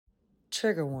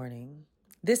Trigger warning.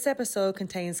 This episode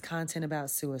contains content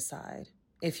about suicide.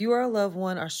 If you or a loved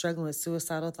one are struggling with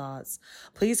suicidal thoughts,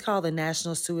 please call the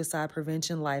National Suicide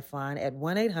Prevention Lifeline at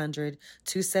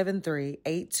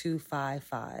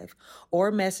 1-800-273-8255 or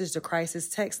message the crisis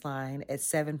text line at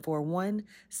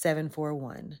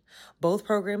 741-741. Both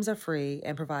programs are free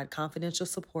and provide confidential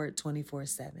support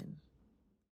 24/7.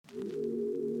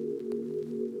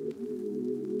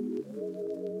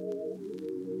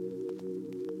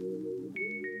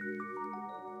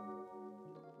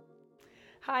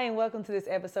 Hi, and welcome to this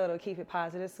episode of Keep It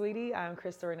Positive, Sweetie. I'm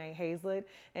Krista Renee Hazlett,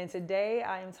 and today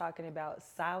I am talking about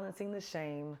silencing the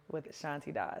shame with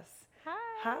Shanti Das.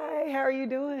 Hi, how are you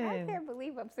doing? I can't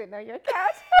believe I'm sitting on your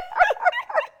couch.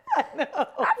 I know.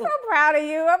 I'm so proud of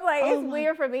you. I'm like, it's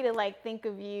weird for me to think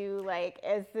of you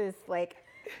as this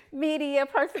media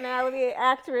personality,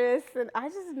 actress, and I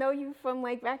just know you from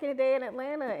back in the day in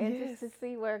Atlanta, and just to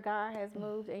see where God has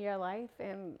moved in your life,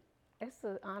 and it's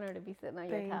an honor to be sitting on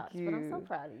your couch. But I'm so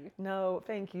proud of you. No,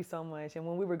 thank you so much. And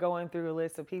when we were going through a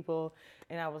list of people,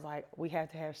 and I was like, we have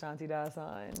to have Shanti Das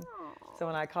on. Aww. So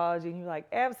when I called you, and you were like,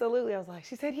 absolutely. I was like,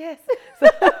 she said yes.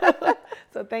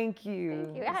 So thank you.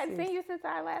 Thank you. I hadn't seen you since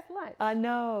our last lunch. I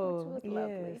know. Which was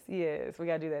lovely. Yes. We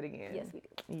got to do that again. Yes, we do.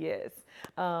 Yes.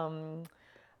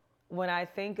 When I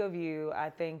think of you, I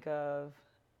think of,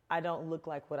 I don't look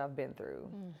like what I've been through.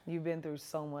 You've been through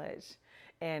so much.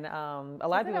 And a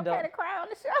lot of people don't. To cry on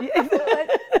the show? I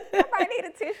might need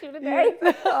a tissue today.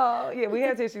 Oh, yeah, we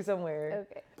have tissue somewhere.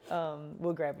 Okay.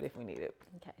 We'll grab it if we need it.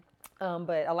 Okay.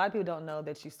 But a lot of people don't know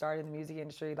that you started in the music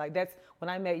industry. That's when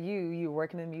I met you. You were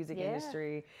working in the music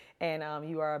industry, and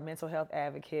you are a mental health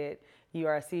advocate. You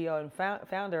are a CEO and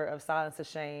founder of Silence the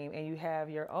Shame, and you have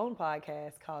your own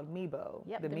podcast called Mebo,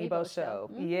 the Mebo Show.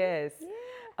 Mm-hmm. Yes, yeah.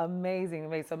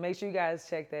 Amazing. So make sure you guys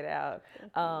check that out.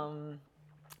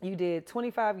 You did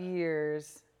 25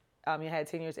 years. You had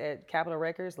 10 years at Capitol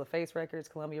Records, LaFace Records,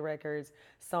 Columbia Records,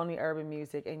 Sony Urban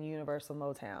Music, and Universal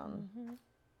Motown. Mm-hmm.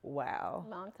 Wow.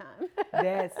 Long time.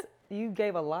 You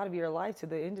gave a lot of your life to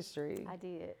the industry. I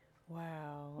did.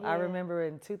 Wow. Yeah. I remember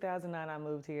in 2009 I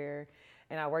moved here,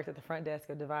 and I worked at the front desk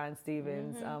of Divine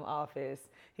Stevens' office.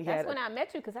 That's when I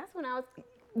met you, because that's when I was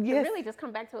really just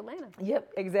come back to Atlanta.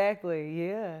 Yep, exactly.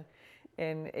 Yeah.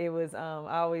 And it was,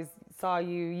 I always saw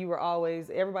you were always,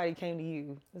 everybody came to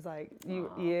you. It's like,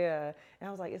 And I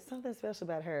was like, it's something special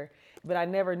about her. But I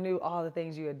never knew all the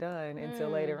things you had done until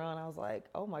later on. I was like,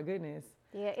 oh my goodness.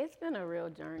 Yeah, it's been a real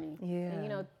journey. Yeah.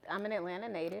 And I'm an Atlanta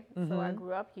native, so I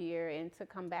grew up here, and to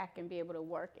come back and be able to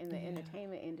work in the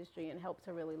entertainment industry and help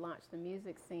to really launch the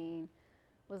music scene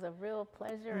was a real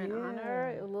pleasure and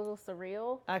honor. A little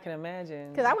surreal. I can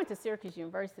imagine. Because I went to Syracuse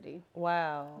University.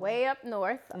 Wow. Way up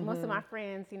north. Most of my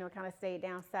friends, kind of stayed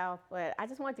down south, but I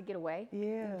just wanted to get away.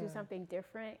 Yeah. And do something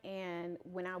different. And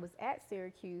when I was at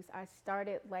Syracuse, I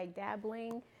started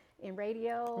dabbling in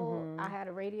radio. I had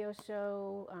a radio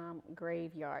show,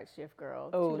 Graveyard Shift Girl,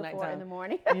 2 to 4 in the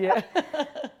morning. Yeah.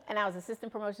 And I was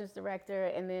assistant promotions director.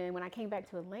 And then when I came back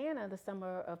to Atlanta the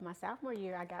summer of my sophomore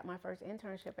year, I got my first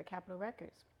internship at Capitol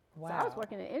Records. Wow. So I was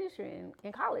working in the industry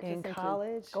in college. In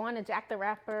college? Going to Jack the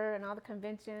Rapper and all the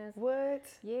conventions. What?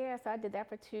 Yeah, so I did that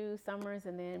for 2 summers,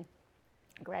 and then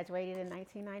graduated in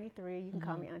 1993. You can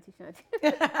call me Auntie Shanti.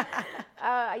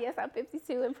 Yes, I'm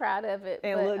 52 and proud of it.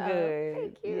 And look good.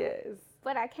 Thank you. Yes.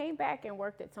 But I came back and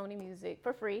worked at Sony Music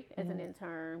for free as an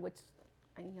intern, which,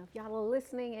 if y'all are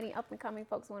listening, any up-and-coming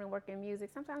folks want to work in music,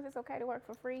 sometimes it's okay to work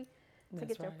for free to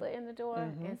get your foot in the door.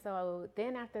 And so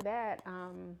then after that,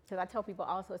 because I tell people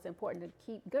also it's important to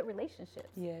keep good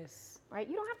relationships. Yes. Right?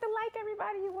 You don't have to like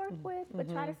everybody you work with, but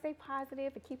try to stay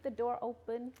positive and keep the door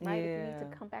open, right? If you need to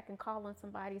come back and call on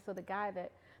somebody. So the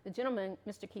gentleman,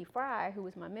 Mr. Keith Fry, who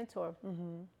was my mentor,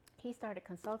 he started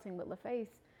consulting with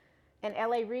LaFace. And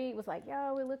L.A. Reid was like,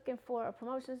 yo, we're looking for a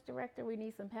promotions director. We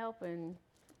need some help. And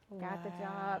got the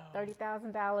job,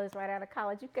 $30,000 right out of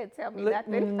college. You couldn't tell me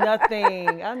nothing.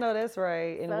 Nothing. I know that's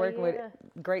right. And working with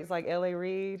greats like L.A.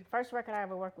 Reid. First record I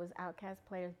ever worked was Outkast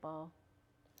Players Ball.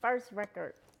 First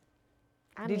record.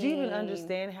 Did you even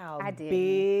understand how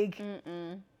big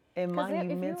and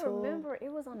monumental? If you remember,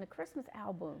 it was on the Christmas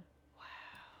album. Wow.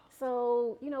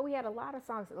 So, we had a lot of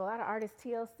songs, a lot of artists,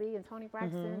 TLC and Toni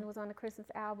Braxton was on the Christmas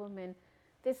album, and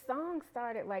this song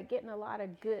started getting a lot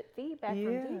of good feedback from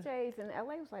DJs, and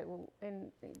LA was like, well,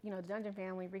 and Dungeon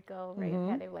Family, Rico, Ray,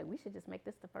 they were like, we should just make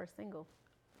this the first single.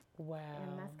 Wow.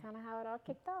 And that's kind of how it all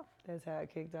kicked off. That's how it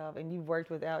kicked off. And you've worked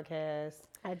with Outkast.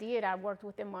 I did. I worked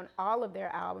with them on all of their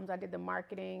albums. I did the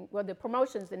marketing, the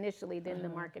promotions initially, then the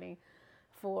marketing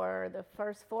for the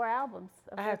first 4 albums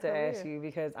of I have to career. ask you,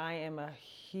 because I am a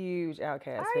huge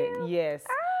Outkast Are fan. you? Yes.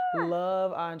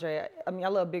 Love Andre. I mean, I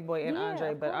love Big Boy and Yeah,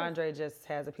 Andre, of but course. Andre just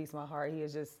has a piece of my heart. He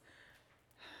is just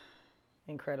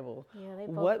incredible. Yeah, they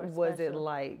both What were was it special.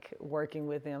 like working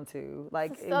with them too?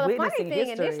 Like So the funny witnessing thing,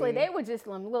 initially, history. they were just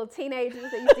little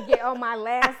teenagers that used to get on my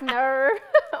last nerve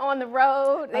on the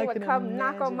road. They I would can come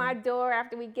knock on my imagine. door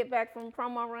after we get back from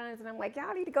promo runs, and I'm like,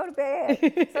 y'all need to go to bed. So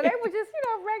they were just,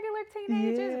 regular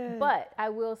teenagers. Yeah. But I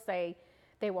will say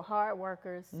they were hard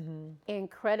workers,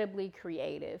 incredibly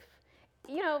creative.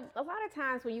 A lot of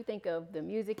times when you think of the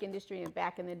music industry and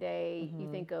back in the day, you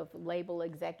think of label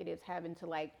executives having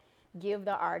to give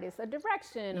the artist a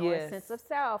direction or a Yes. sense of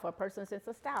self or a person's sense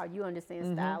of style. You understand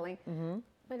styling.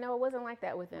 But no, it wasn't like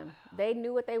that with them. They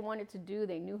knew what they wanted to do.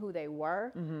 They knew who they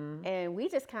were. And we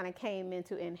just kind of came in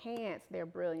to enhance their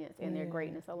brilliance and their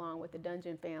greatness along with the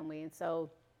Dungeon family. And so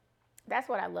that's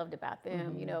what I loved about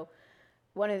them.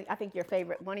 I think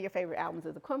one of your favorite albums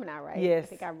is Aquemini, right? Yes. I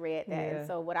think I read that. Yeah. And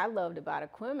so what I loved about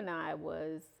Aquemini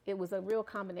was it was a real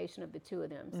combination of the two of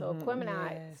them. So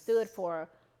Aquemini Yes. stood for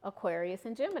Aquarius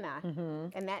and Gemini,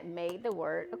 and that made the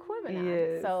word Aquemini.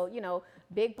 Yes. So,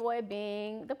 Big Boy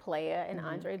being the player and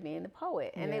Andre being the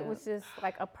poet. And it was just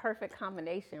like a perfect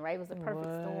combination, right? It was a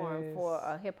perfect storm for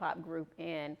a hip hop group.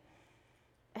 And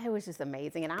it was just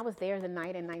amazing. And I was there the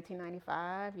night in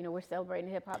 1995. We're celebrating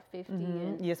Hip Hop 50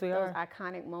 and Yes, we those are.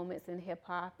 iconic moments in hip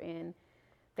hop. And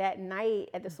that night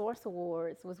at the Source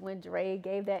Awards was when Dre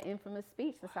gave that infamous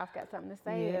speech, The South Got Something to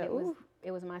Say. Yeah. And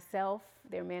it was myself,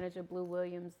 their manager, Blue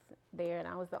Williams, there, and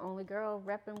I was the only girl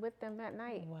repping with them that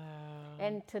night. Wow.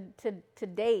 And to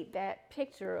date, that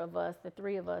picture of us, the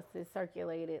three of us, is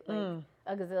circulated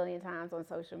a gazillion times on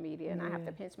social media, and I have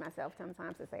to pinch myself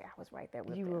sometimes to say I was right there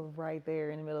with You them. were right there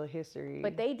in the middle of history.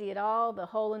 But they did all the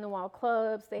hole in the wall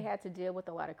clubs. They had to deal with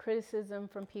a lot of criticism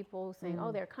from people saying,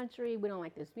 "Oh, they're country. We don't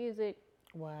like this music."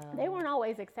 Wow. They weren't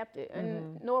always accepted,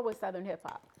 and nor was Southern hip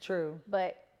hop. True.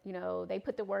 But they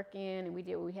put the work in, and we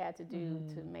did what we had to do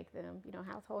to make them,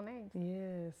 household names.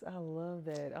 Yes, I love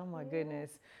that. Oh my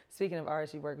goodness. Speaking of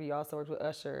artists you work with, you also worked with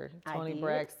Usher, I Tony did.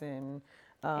 Braxton.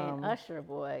 And Usher,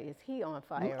 boy, is he on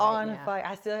fire On right now. fire.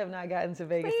 I still have not gotten to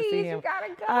Vegas Please, to see him. you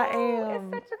gotta go. I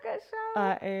am. It's such a good show.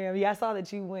 I am. Yeah, I saw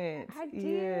that you went. I did.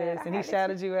 Yes, I and he had to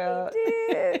shouted you out. He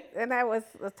did. And that was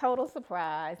a total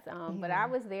surprise. But I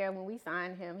was there when we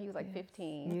signed him. He was like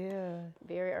 15. Yeah.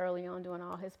 Very early on, doing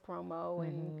all his promo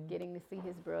and getting to see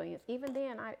his brilliance. Even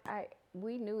then,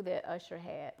 we knew that Usher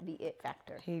had the it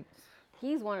factor.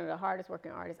 He's one of the hardest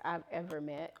working artists I've ever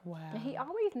met. Wow. And he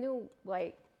always knew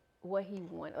what he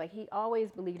wanted. He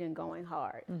always believed in going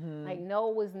hard. No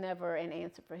was never an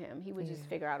answer for him. He would just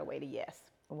figure out a way to yes.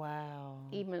 Wow.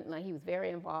 Even he was very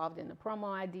involved in the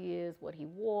promo ideas, what he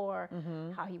wore,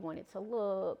 how he wanted to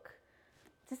look,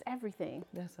 just everything.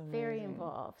 That's amazing. Very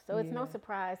involved. So it's no Yeah.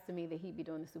 surprise to me that he'd be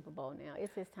doing the Super Bowl now.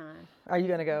 It's his time. Are you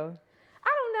gonna go? I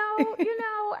don't know.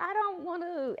 I don't want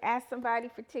to ask somebody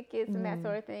for tickets and that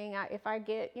sort of thing. If I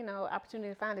get, opportunity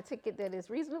to find a ticket that is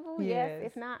reasonable, yes. Yes.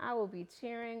 If not, I will be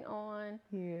cheering on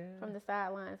Yeah. from the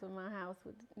sidelines of my house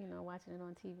with, watching it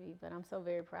on TV. But I'm so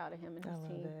very proud of him and his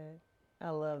team. I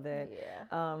love that.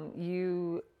 Yeah.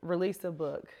 You released a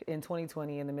book in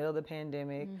 2020 in the middle of the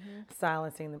pandemic,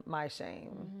 Silencing My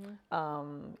Shame.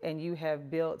 And you have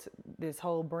built this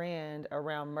whole brand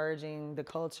around merging the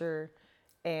culture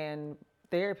and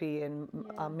therapy and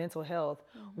mental health.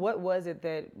 What was it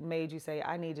that made you say,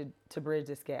 I need to bridge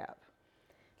this gap?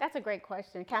 That's a great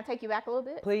question. Can I take you back a little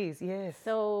bit? Please, yes.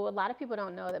 So a lot of people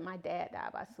don't know that my dad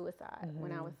died by suicide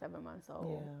when I was 7 months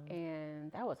old. Yeah.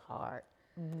 And that was hard.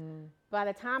 By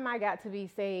the time I got to be,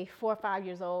 say, 4 or 5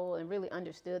 years old and really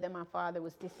understood that my father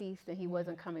was deceased and he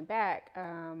wasn't coming back,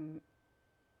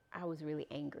 I was really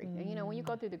angry. And when you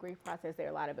go through the grief process, there are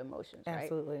a lot of emotions, right?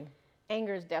 Absolutely.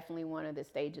 Anger is definitely one of the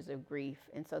stages of grief.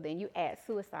 And so then you add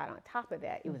suicide on top of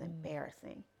that, it was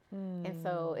embarrassing. And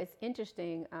so it's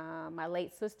interesting, my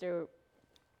late sister,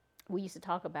 we used to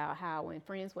talk about how when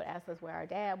friends would ask us where our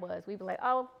dad was, we'd be like,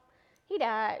 oh, he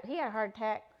died, he had a heart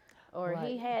attack, or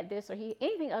he had this, or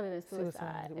anything other than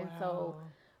suicide. Wow. And so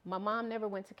my mom never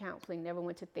went to counseling, never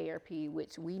went to therapy,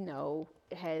 which we know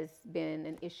has been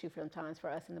an issue sometimes for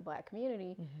us in the Black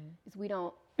community, is we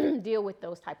don't deal with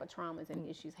those type of traumas and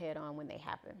issues head on when they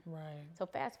happen. Right. So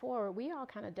fast forward, we all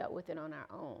kind of dealt with it on our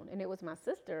own. And it was my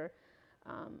sister,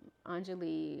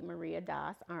 Anjali Maria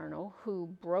Das Arnold, who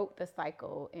broke the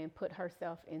cycle and put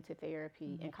herself into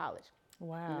therapy in college.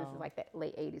 Wow. And this is like that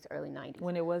late 80s, early 90s.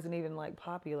 When it wasn't even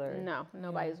popular. No,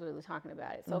 nobody was really talking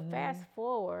about it. So fast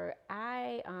forward,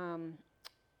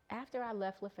 after I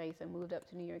left LaFace and moved up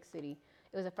to New York City,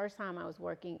 it was the first time I was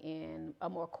working in a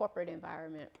more corporate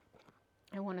environment.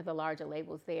 at one of the larger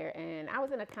labels there. And I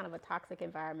was in a kind of a toxic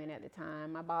environment at the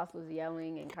time. My boss was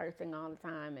yelling and cursing all the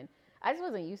time, and I just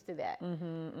wasn't used to that.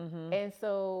 And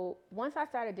so once I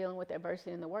started dealing with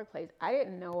adversity in the workplace, I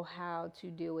didn't know how to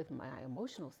deal with my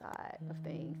emotional side of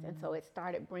things. And so it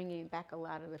started bringing back a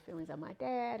lot of the feelings of my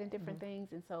dad and different things.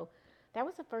 And so that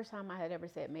was the first time I had ever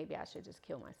said, maybe I should just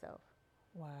kill myself.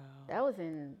 Wow. That was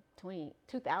in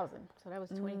 2000. So that was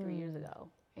 23 years ago.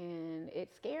 And it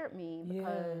scared me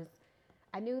because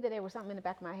I knew that there was something in the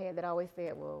back of my head that always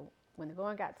said, well, when the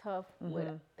going got tough,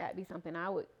 would that be something I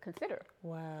would consider?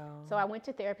 Wow. So I went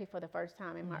to therapy for the first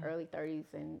time in my early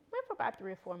 30s and went for about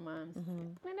 3 or 4 months.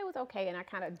 And it was okay. And I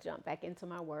kind of jumped back into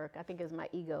my work. I think it was my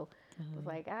ego. Was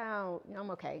like, I'm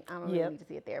okay. I don't really need to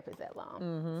see a therapist that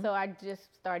long. So I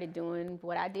just started doing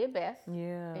what I did best.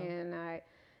 Yeah. And I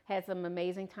had some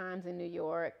amazing times in New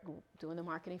York doing the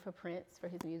marketing for Prince for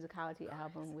his musicology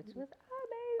album, which was amazing.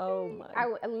 Oh my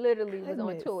I literally was on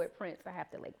goodness. tour with Prince. I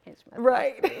have to like pinch myself.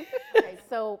 Right. Okay,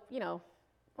 so,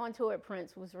 on tour with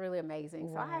Prince was really amazing.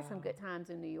 So I had some good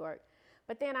times in New York.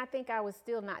 But then I think I was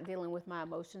still not dealing with my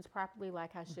emotions properly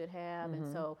like I should have.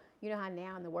 And so, you know how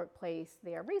now in the workplace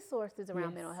there are resources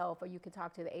around mental health, or you can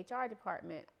talk to the HR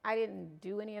department. I didn't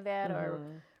do any of that or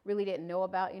really didn't know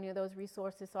about any of those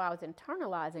resources. So I was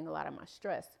internalizing a lot of my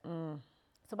stress.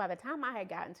 So by the time I had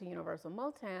gotten to Universal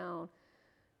Motown,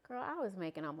 girl, I was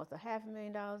making almost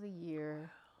 $500,000 a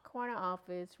year, corner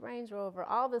office, Range Rover,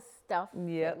 all the stuff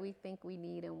that we think we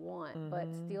need and want, but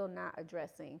still not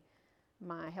addressing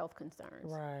my health concerns.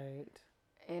 Right.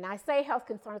 And I say health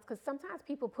concerns because sometimes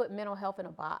people put mental health in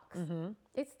a box.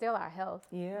 It's still our health.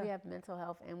 Yeah. We have mental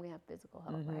health and we have physical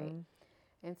health, right?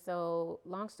 And so,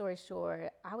 long story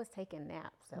short, I was taking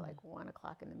naps at like 1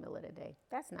 o'clock in the middle of the day.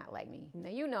 That's not like me.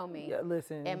 Now, you know me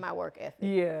Listen. and my work ethic.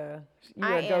 Yeah. You're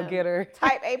I a go-getter.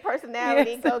 Type A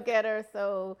personality, Yes. go-getter.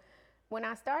 So when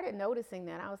I started noticing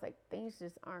that, I was like, things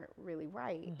just aren't really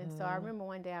right. And so I remember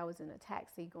one day I was in a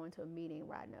taxi going to a meeting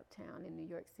riding uptown in New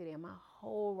York City, and my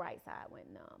whole right side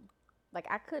went numb. Like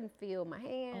I couldn't feel my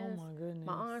hands, Oh my goodness.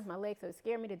 my arms, my legs. So it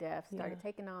scared me to death. Started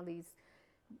taking all these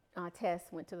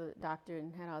tests, went to the doctor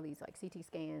and had all these like CT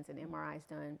scans and MRIs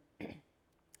done.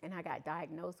 And I got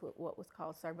diagnosed with what was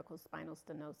called cervical spinal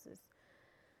stenosis.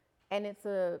 And it's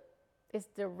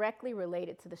directly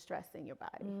related to the stress in your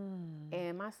body.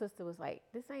 And my sister was like,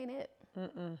 this ain't it.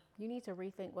 You need to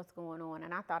rethink what's going on.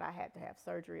 And I thought I had to have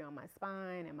surgery on my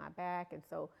spine and my back. And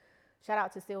so shout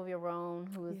out to Sylvia Rohn,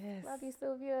 who was, love you,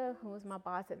 Sylvia, who was my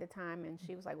boss at the time. And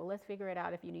she was like, well, let's figure it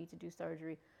out if you need to do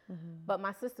surgery. But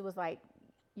my sister was like,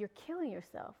 you're killing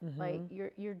yourself. Like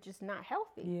you're just not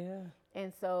healthy. Yeah.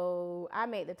 And so I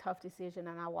made the tough decision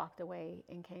and I walked away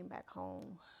and came back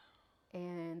home.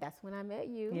 And that's when I met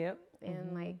you. Yep.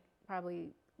 In like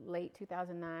probably late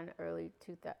 2009, early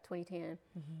 2010.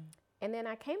 And then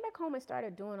I came back home and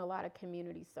started doing a lot of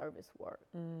community service work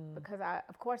because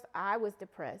of course I was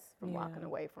depressed from walking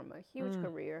away from a huge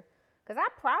career. Because I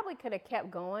probably could have kept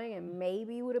going and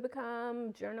maybe would have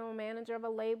become general manager of a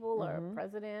label or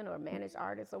president or managed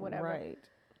artist or whatever. Right.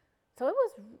 So it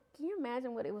was, can you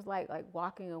imagine what it was like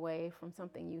walking away from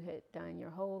something you had done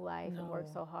your whole life and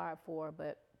worked so hard for?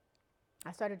 But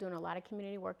I started doing a lot of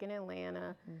community work in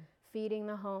Atlanta, feeding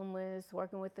the homeless,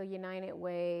 working with the United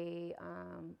Way.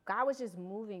 God was just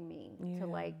moving me to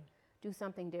like do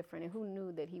something different. And who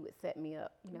knew that he would set me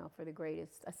up, for the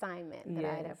greatest assignment that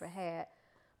I had ever had.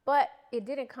 But it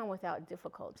didn't come without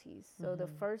difficulties. So the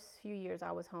first few years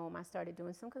I was home, I started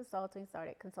doing some consulting,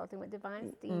 started consulting with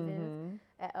Divine Stevens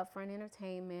at Upfront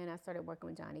Entertainment. I started working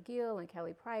with Johnny Gill and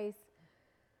Kelly Price.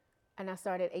 And I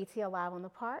started ATL Live on the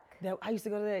Park. I used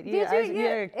to go to that. Did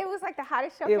you? It was like the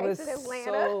hottest showcase in Atlanta. It was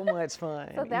so much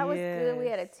fun. So that was good. We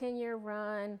had a 10-year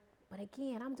run. But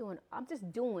again, I'm going, I'm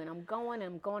doing, but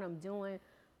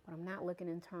I'm not looking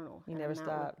internal. You never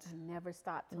stopped. I never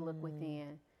stopped to look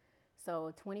within.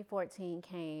 So 2014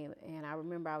 came, and I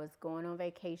remember I was going on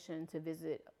vacation to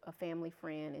visit a family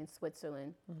friend in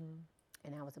Switzerland,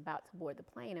 and I was about to board the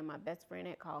plane, and my best friend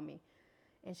had called me,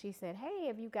 and she said, hey,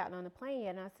 have you gotten on the plane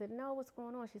yet? And I said, no, what's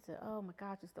going on? She said, oh my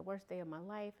gosh, it's the worst day of my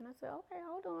life. And I said, okay,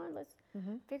 hold on, let's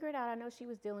figure it out. I know she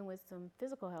was dealing with some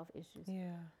physical health issues,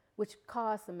 which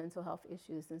caused some mental health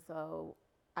issues, and so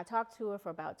I talked to her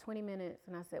for about 20 minutes,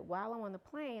 and I said, while I'm on the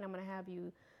plane, I'm going to have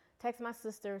you text my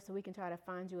sister so we can try to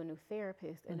find you a new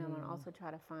therapist, and I'm going to also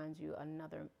try to find you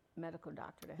another medical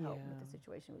doctor to help with the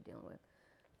situation we're dealing with.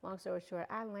 Long story short,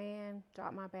 I land,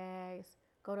 drop my bags,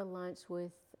 go to lunch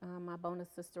with my bonus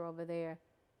sister over there,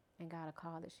 and got a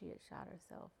call that she had shot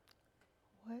herself.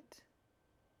 What?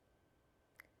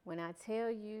 When I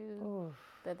tell you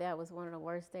Oof. that was one of the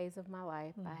worst days of my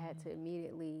life, I had to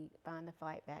immediately find a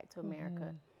flight back to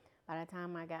America. By the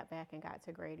time I got back and got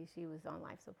to Grady, she was on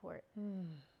life support.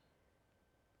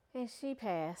 And she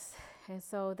passed. And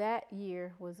so that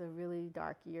year was a really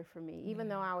dark year for me. Even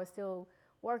though I was still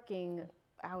working,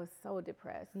 I was so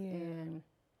depressed and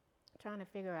trying to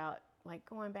figure out, like,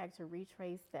 going back to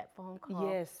retrace that phone call.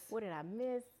 Yes. What did I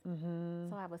miss?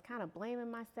 So I was kind of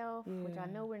blaming myself, which I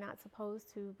know we're not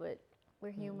supposed to, but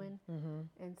we're human.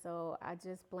 And so I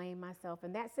just blamed myself.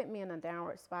 And that sent me in a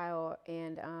downward spiral.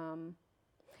 And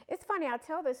it's funny, I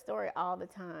tell this story all the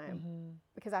time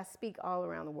because I speak all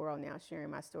around the world now, sharing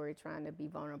my story, trying to be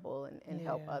vulnerable and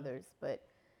help others. But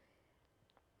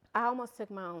I almost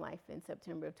took my own life in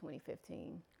September of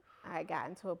 2015. I had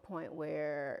gotten to a point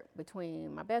where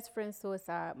between my best friend's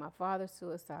suicide, my father's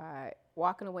suicide,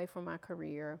 walking away from my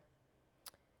career,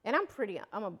 and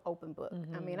I'm an open book.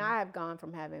 I mean, I have gone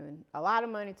from having a lot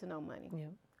of money to no money.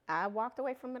 I walked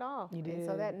away from it all. You did. And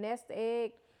so that nest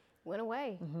egg went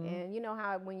away. And you know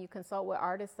how when you consult with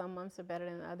artists, some months are better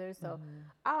than others. So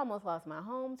I almost lost my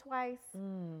home twice.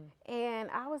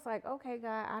 And I was like, okay,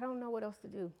 God, I don't know what else to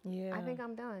do. I think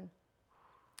I'm done.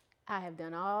 I have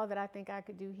done all that I think I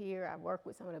could do here. I've worked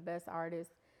with some of the best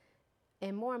artists.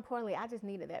 And more importantly, I just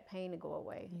needed that pain to go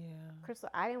away. Crystal,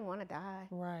 I didn't want to die.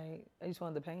 Right. I just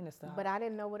wanted the pain to stop. But I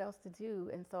didn't know what else to do.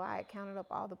 And so I had counted up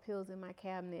all the pills in my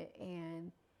cabinet,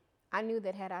 and I knew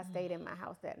that had I stayed in my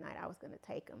house that night, I was going to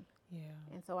take them.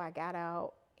 And so I got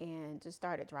out and just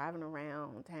started driving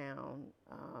around town.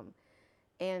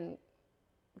 And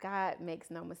God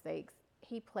makes no mistakes.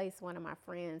 He placed one of my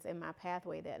friends in my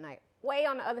pathway that night, way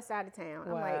on the other side of town.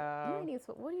 I'm like, you ain't even,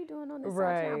 what are you doing on this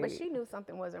side of town? But she knew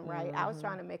something wasn't right. I was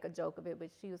trying to make a joke of it, but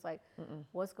she was like,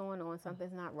 what's going on?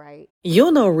 Something's not right.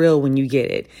 You'll know real when you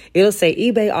get it. It'll say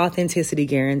eBay Authenticity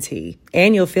Guarantee,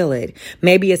 and you'll feel it.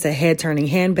 Maybe it's a head-turning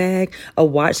handbag, a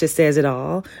watch that says it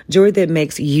all, jewelry that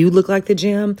makes you look like the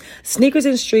gym, sneakers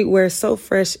and streetwear so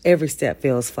fresh every step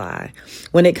feels fly.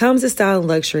 When it comes to style and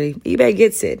luxury, eBay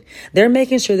gets it. They're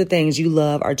making sure the things you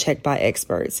love are checked by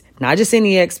experts. Not just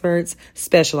any experts,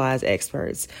 specialized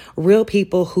experts. Real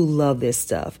people who love this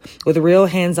stuff with real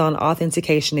hands-on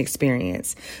authentication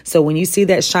experience. So when you see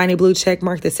that shiny blue check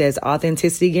mark that says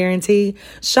Authenticity Guarantee,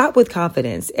 shop with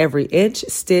confidence. Every inch,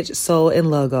 stitch, sole, and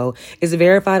logo is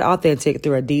verified authentic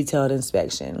through a detailed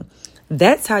inspection.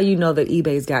 That's how you know that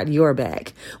eBay's got your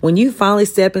back. When you finally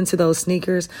step into those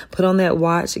sneakers, put on that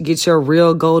watch, get your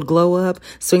real gold glow up,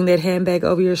 swing that handbag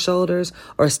over your shoulders,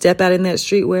 or step out in that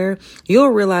streetwear, you'll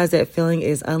realize that feeling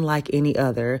is unlike any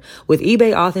other. With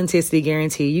eBay Authenticity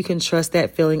Guarantee, you can trust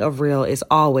that feeling of real is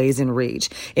always in reach.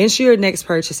 Ensure your next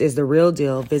purchase is the real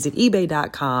deal. Visit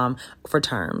ebay.com for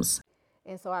terms.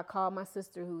 And so I called my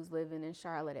sister, who was living in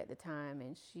Charlotte at the time,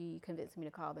 and she convinced me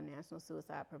to call the National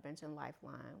Suicide Prevention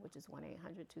Lifeline, which is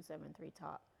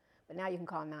 1-800-273-TALK. But now you can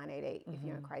call 988 if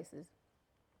you're in crisis.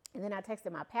 And then I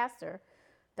texted my pastor,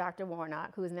 Dr.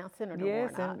 Warnock, who is now Senator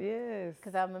Warnock. Yes.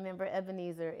 Because I'm a member of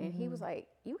Ebenezer. And he was like,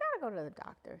 you got to go to the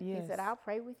doctor. Yes. He said, I'll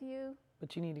pray with you.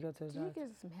 But you need to go to the You doctor. get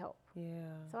some help. Yeah.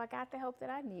 So I got the help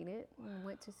that I needed and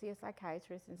went to see a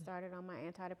psychiatrist and started on my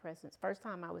antidepressants. First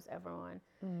time I was ever on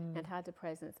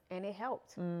antidepressants, and it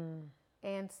helped.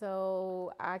 And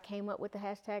so I came up with the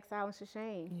hashtag Silence the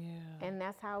Shame. Yeah. And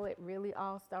that's how it really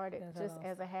all started, just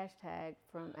as a hashtag.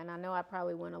 And I know I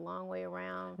probably went a long way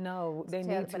around. No, they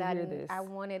need to hear this. I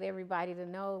wanted everybody to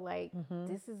know, like,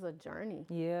 this is a journey.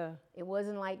 Yeah. It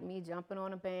wasn't like me jumping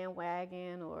on a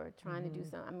bandwagon or trying to do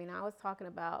something. I mean, I was talking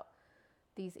about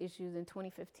these issues in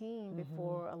 2015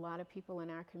 before a lot of people in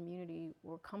our community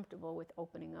were comfortable with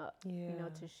opening up, you know,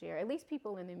 to share, at least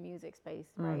people in the music space,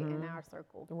 right, in our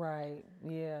circle. Right,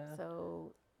 yeah.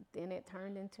 So then it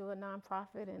turned into a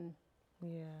nonprofit, and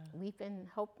we've been,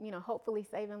 hopefully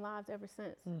saving lives ever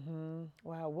since.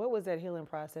 Wow, what was that healing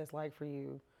process like for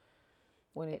you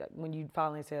when you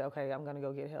finally said, okay, I'm going to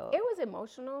go get help? It was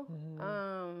emotional.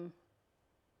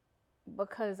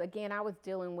 Because, again, I was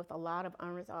dealing with a lot of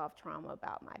unresolved trauma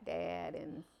about my dad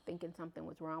and thinking something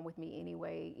was wrong with me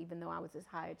anyway, even though I was this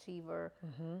high achiever.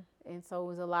 And so it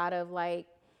was a lot of, like,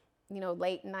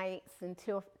 late nights and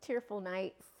tearful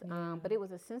nights. But it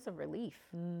was a sense of relief.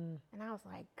 And I was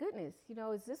like, goodness,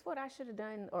 is this what I should have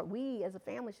done, or we as a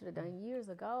family should have done years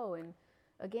ago? And,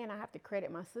 again, I have to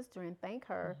credit my sister and thank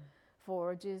her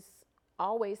for just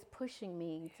always pushing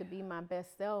me to be my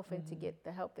best self and to get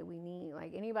the help that we need.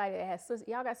 Like, anybody that has sisters,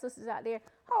 y'all got sisters out there,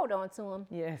 hold on to them.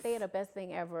 Yes. They are the best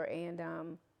thing ever. And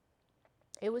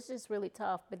it was just really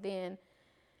tough. But then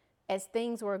as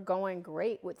things were going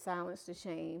great with Silence the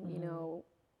Shame,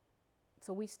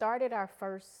 so we started our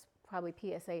first probably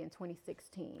PSA in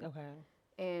 2016. Okay.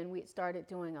 And we started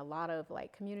doing a lot of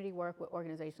like community work with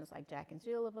organizations like Jack and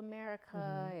Jill of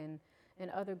America and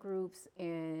other groups.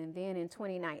 And then in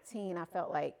 2019, I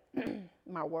felt like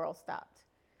my world stopped.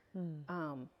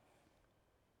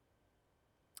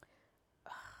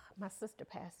 My sister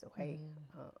passed away.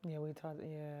 Yeah, we talked.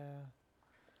 Yeah.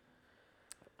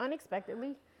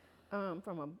 Unexpectedly,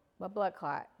 from a blood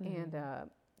clot, and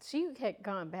she had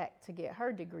gone back to get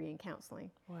her degree in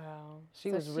counseling. Wow, she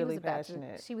was really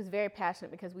passionate. She was very passionate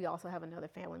because we also have another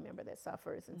family member that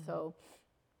suffers, and so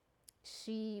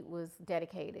she was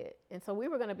dedicated. And so we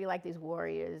were going to be like these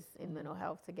warriors in mental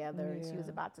health together, and she was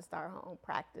about to start her own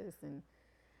practice. And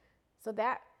so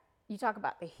that, you talk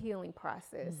about the healing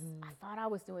process. I thought I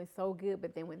was doing so good,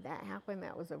 but then when that happened,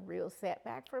 that was a real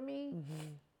setback for me.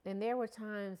 And there were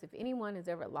times, if anyone has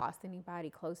ever lost anybody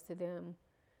close to them,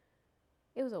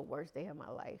 it was the worst day of my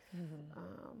life.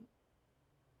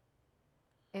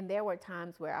 And there were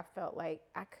times where I felt like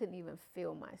I couldn't even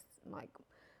feel like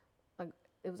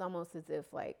it was almost as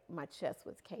if like my chest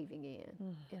was caving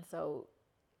in. And so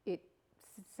it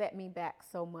set me back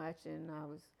so much, and I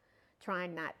was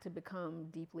trying not to become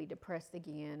deeply depressed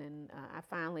again. And I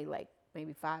finally, like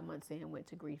maybe 5 months in, went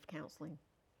to grief counseling.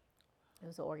 It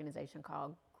was an organization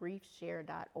called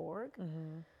griefshare.org,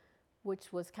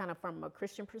 which was kind of from a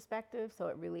Christian perspective. So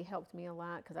it really helped me a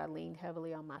lot because I leaned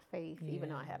heavily on my faith, even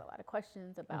though I had a lot of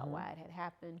questions about why it had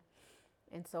happened.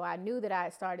 And so I knew that I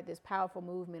had started this powerful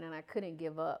movement and I couldn't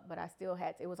give up, but I still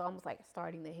had to, it was almost like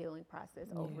starting the healing process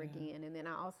over again. And then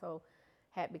I also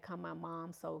had become my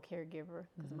mom's sole caregiver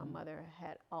because my mother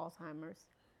had Alzheimer's.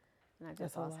 And I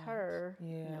just lost her,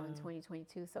 in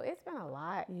 2022. So it's been a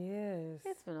lot. Yes.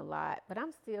 It's been a lot. But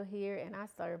I'm still here, and I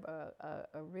serve a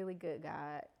really good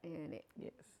God. And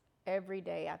every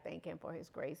day I thank him for his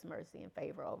grace, mercy, and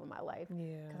favor over my life.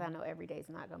 Because I know every day is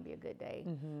not going to be a good day.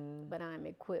 But I'm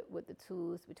equipped with the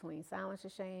tools between Silence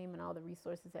Your Shame and all the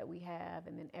resources that we have,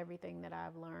 and then everything that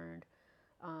I've learned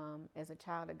as a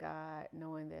child of God,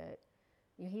 knowing that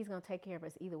he's going to take care of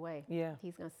us either way.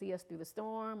 He's going to see us through the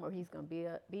storm, or he's going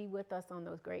to be with us on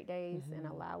those great days and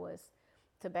allow us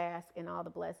to bask in all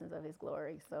the blessings of his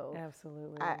glory. So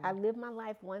absolutely, I live my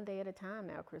life one day at a time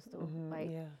now, Crystal.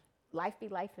 Life be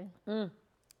lifing,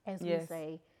 as we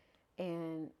say.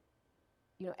 And,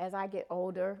 as I get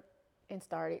older and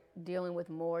started dealing with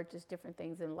more just different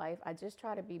things in life, I just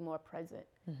try to be more present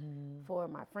for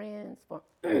my friends,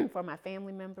 for my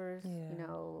family members.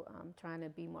 I'm trying to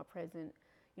be more present,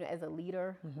 as a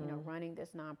leader, running this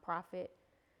nonprofit,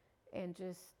 and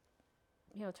just,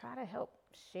 try to help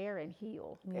share and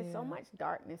heal. There's so much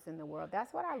darkness in the world.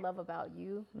 That's what I love about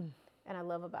you, and I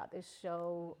love about this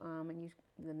show, and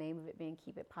the name of it being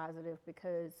Keep It Positive,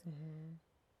 because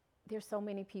there's so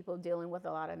many people dealing with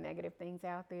a lot of negative things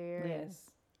out there.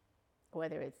 Yes.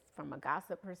 Whether it's from a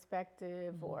gossip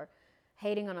perspective or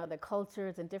hating on other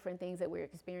cultures and different things that we're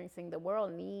experiencing, the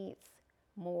world needs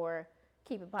more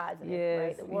Keep It Positive,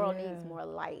 right? The world needs more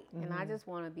light. And I just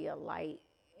want to be a light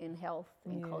in health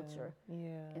and culture,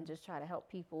 and just try to help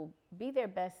people be their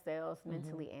best selves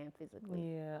mentally and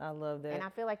physically. I love that. And I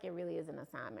feel like it really is an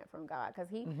assignment from God, because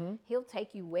he'll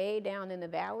take you way down in the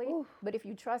valley, but if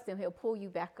you trust him, he'll pull you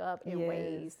back up in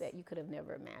ways that you could have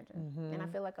never imagined. And I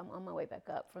feel like I'm on my way back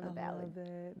up from the valley. Love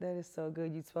that. That is so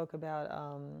good. You spoke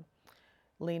about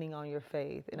leaning on your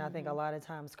faith, and I think a lot of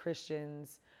times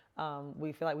Christians,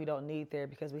 we feel like we don't need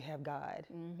therapy because we have God,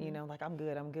 like I'm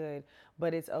good.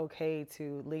 But it's okay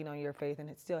to lean on your faith and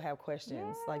still have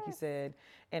questions, like you said.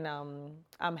 And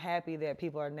I'm happy that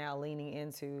people are now leaning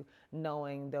into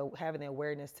knowing, having the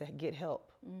awareness to get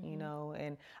help,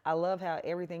 and I love how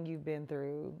everything you've been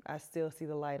through, I still see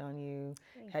the light on you,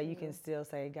 how you can still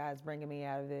say, God's bringing me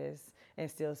out of this, and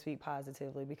still speak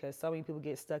positively, because so many people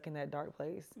get stuck in that dark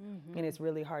place, and it's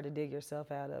really hard to dig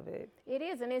yourself out of it. It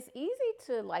is, and it's easy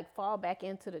to fall back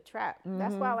into the trap.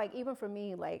 That's why, even for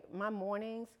me, my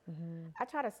mornings, I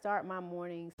try to start my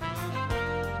mornings.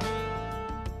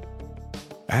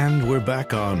 And we're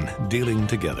back on Dealing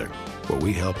Together, where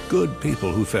we help good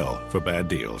people who fell for bad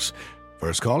deals.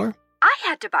 First caller? I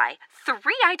had to buy 3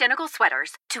 identical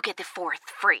sweaters to get the 4th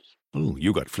free. Ooh,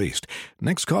 you got fleeced.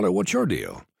 Next caller, what's your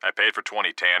deal? I paid for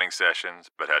 20 tanning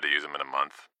sessions, but had to use them in a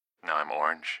month. Now I'm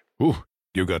orange. Ooh,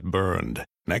 you got burned.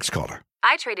 Next caller.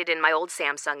 I traded in my old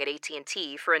Samsung at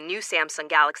AT&T for a new Samsung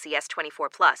Galaxy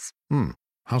S24 Plus.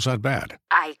 How's that bad?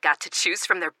 I got to choose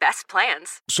from their best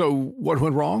plans. So, what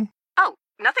went wrong? Oh,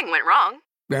 nothing went wrong.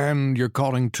 And you're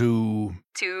calling to...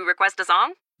 To request a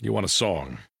song? You want a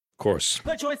song. course.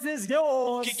 The choice is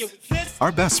yours.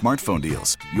 Our best smartphone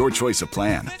deals. Your choice of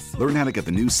plan. Learn how to get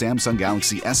the new Samsung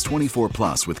Galaxy S24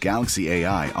 Plus with Galaxy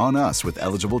AI on us with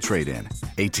eligible trade-in.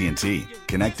 AT&T.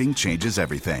 Connecting changes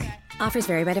everything. Offers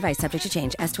vary by device, subject to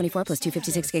change. S24 plus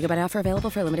 256 gigabyte offer available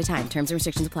for a limited time. Terms and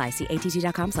restrictions apply. See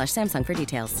att.com/Samsung for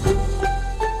details.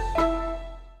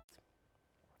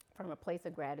 From a place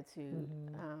of gratitude.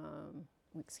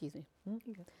 Excuse me.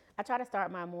 I try to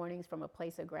start my mornings from a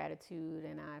place of gratitude,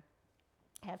 and I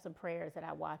have some prayers that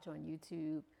I watch on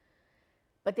YouTube.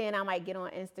 But then I might get on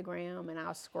Instagram and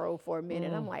I'll scroll for a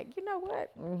minute. I'm like, you know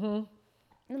what?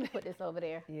 Let me put this over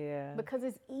there. Yeah. Because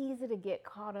it's easy to get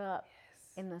caught up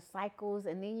in the cycles,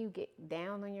 and then you get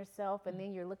down on yourself, and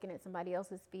then you're looking at somebody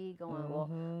else's feed going, well,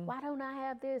 why don't I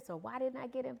have this? Or why didn't I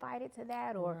get invited to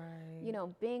that? Or, you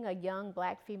know, being a young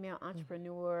Black female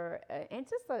entrepreneur and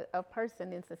just a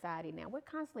person in society now, we're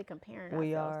constantly comparing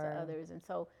ourselves to others. And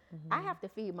so I have to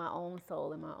feed my own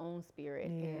soul and my own spirit.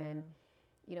 And,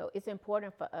 you know, it's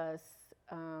important for us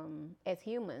as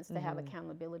humans to have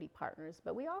accountability partners,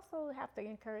 but we also have to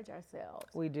encourage ourselves.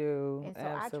 We do. And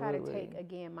so I try to take,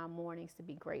 again, my mornings to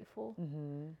be grateful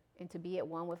and to be at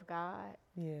one with God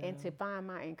and to find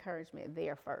my encouragement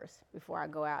there first before I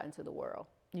go out into the world.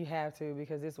 You have to,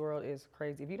 because this world is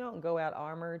crazy. If you don't go out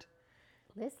armored,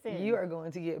 listen, you are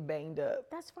going to get banged up.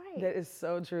 That's right. That is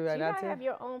so true. So you gotta have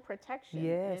your own protection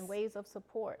and ways of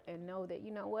support, and know that,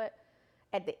 you know what,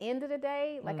 at the end of the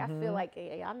day, like I feel like,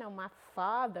 I know my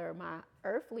father, my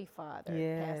earthly father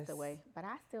passed away, but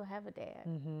I still have a dad.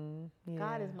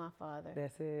 God is my father.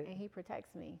 That's it. And he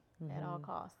protects me at all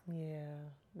costs. Yeah,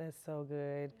 that's so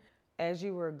good. As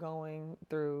you were going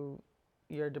through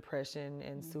your depression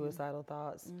and suicidal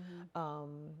thoughts,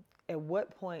 at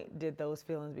what point did those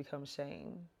feelings become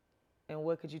shame? And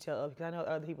what could you tell others? Because I know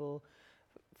other people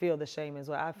feel the shame as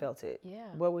well. I felt it. Yeah.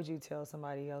 What would you tell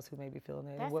somebody else who may be feeling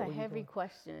that? That's what a heavy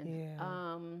question.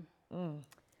 Yeah.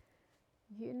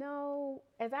 You know,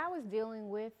 as I was dealing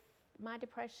with my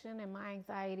depression and my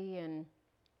anxiety and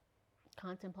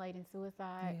contemplating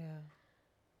suicide,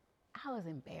 I was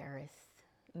embarrassed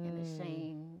and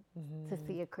ashamed to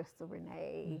see a Crystal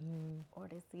Renee or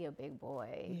to see a big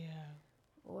boy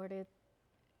or to,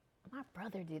 my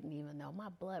brother didn't even know, my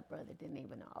blood brother didn't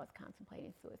even know I was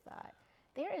contemplating suicide.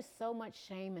 There is so much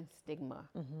shame and stigma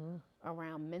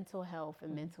around mental health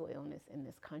and mental illness in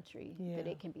this country that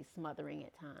it can be smothering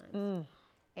at times.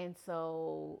 And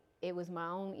so it was my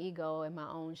own ego and my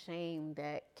own shame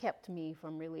that kept me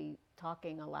from really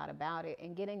talking a lot about it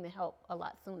and getting the help a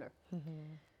lot sooner.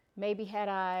 Maybe had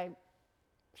I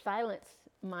silenced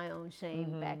my own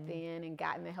shame back then and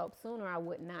gotten the help sooner, I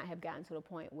would not have gotten to the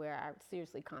point where I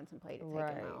seriously contemplated taking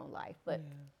my own life. But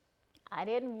I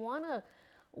didn't want to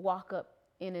walk up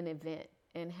in an event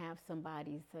and have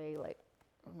somebody say, like,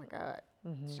 oh my God,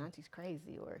 Shanti's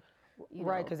crazy, or, you know.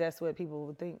 Right, because that's what people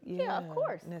would think. Yeah, of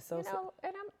course. And that's so, you know,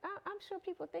 and I'm sure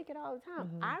people think it all the time.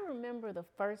 I remember the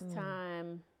first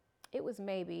time, it was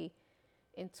maybe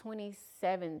in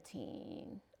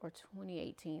 2017 or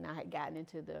 2018, I had gotten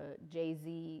into the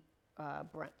Jay-Z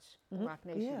brunch, the Rock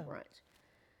Nation brunch.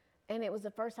 And it was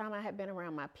the first time I had been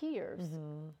around my peers,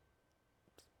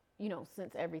 you know,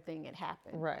 since everything had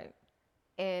happened. Right.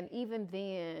 And even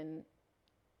then,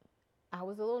 I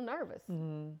was a little nervous.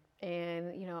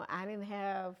 And, you know, I didn't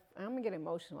have, I'm gonna get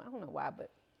emotional, I don't know why,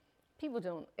 but people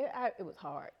don't, it was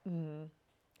hard.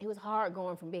 It was hard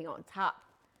going from being on top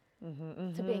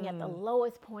to being at the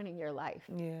lowest point in your life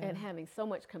and having so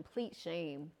much complete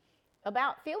shame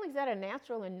about feelings that are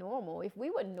natural and normal. If we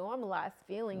would normalize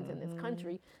feelings in this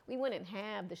country, we wouldn't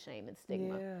have the shame and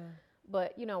stigma.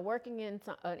 But, you know, working in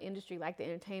an industry like the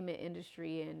entertainment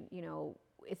industry, and, you know,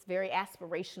 it's very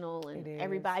aspirational, and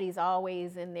everybody's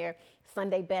always in their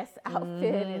Sunday best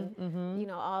outfit and, you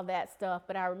know, all that stuff.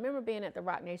 But I remember being at the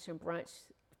Rock Nation brunch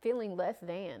feeling less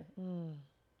than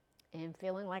and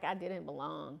feeling like I didn't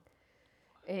belong.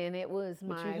 And it was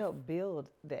But you helped build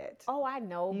that. Oh, I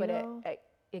know, but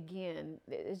again,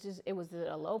 it was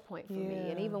a low point for me.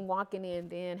 And even walking in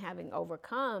then, having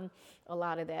overcome a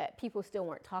lot of that, people still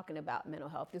weren't talking about mental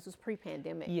health. This was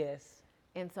pre-pandemic. Yes.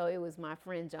 And so it was my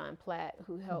friend John Platt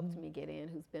who helped me get in,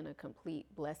 who's been a complete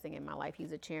blessing in my life.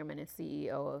 He's a chairman and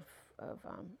CEO of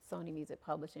Sony Music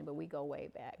Publishing, but we go way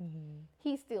back.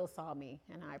 He still saw me,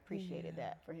 and I appreciated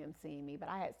that for him seeing me. But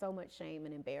I had so much shame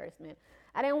and embarrassment.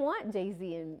 I didn't want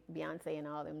Jay-Z and Beyonce and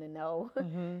all them to know,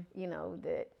 you know,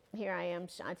 that here I am,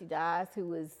 Shanti Das, who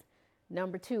was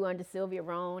number 2 under Sylvia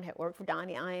Rhone, had worked for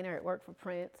Donnie Ienner, had worked for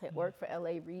Prince, had worked for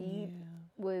L.A. Reid,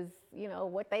 was, you know,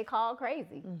 what they call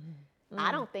crazy.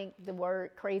 I don't think the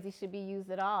word crazy should be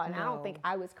used at all. And I don't think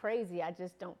I was crazy. I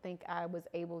just don't think I was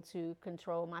able to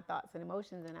control my thoughts and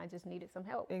emotions, and I just needed some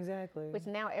help. Exactly. Which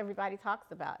now everybody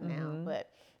talks about now.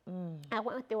 But I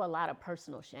went through a lot of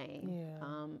personal shame.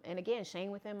 Yeah. And again,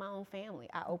 shame within my own family.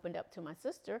 I opened up to my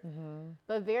sister,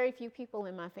 but very few people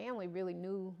in my family really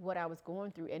knew what I was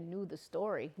going through and knew the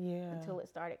story until it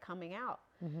started coming out.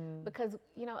 Because,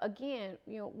 again,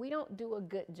 we don't do a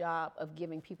good job of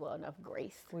giving people enough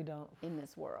grace. We don't. In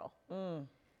this world. We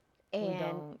And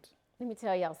don't. let me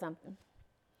tell y'all something.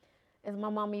 As my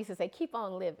mama used to say, keep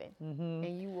on living,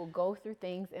 and you will go through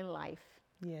things in life.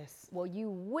 Yes. Well, you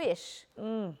wish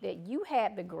that you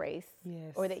had the grace,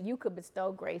 Yes. or that you could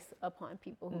bestow grace upon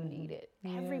people who need it.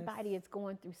 Yes. Everybody is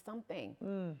going through something.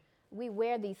 We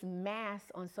wear these masks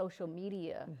on social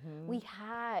media. We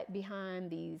hide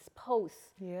behind these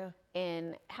posts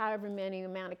and however many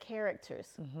amount of characters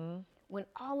when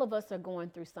all of us are going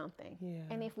through something. Yeah.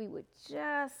 And if we would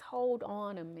just hold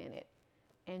on a minute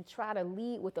and try to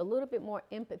lead with a little bit more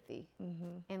empathy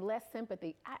and less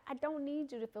sympathy. I don't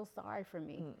need you to feel sorry for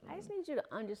me. I just need you to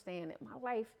understand that my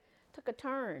life took a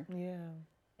turn. Yeah.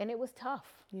 And it was tough.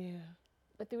 Yeah.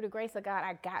 But through the grace of God,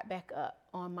 I got back up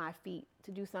on my feet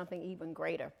to do something even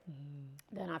greater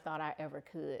than I thought I ever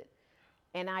could.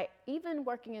 And even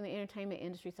working in the entertainment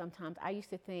industry sometimes, I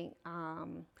used to think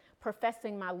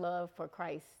professing my love for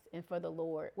Christ and for the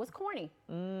Lord was corny.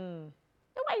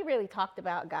 Nobody really talked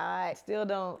about God. Still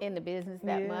don't. In the business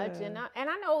that much. And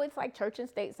I know it's like church and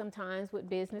state sometimes with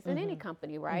business in any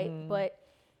company, right? But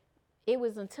it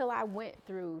was until I went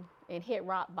through and hit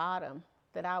rock bottom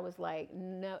that I was like,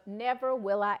 no, never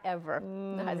will I ever.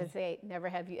 Know how to say, never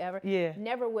have you ever? Yeah.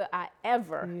 Never will I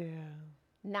ever Yeah.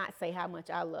 not say how much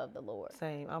I love the Lord.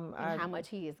 Same. And how much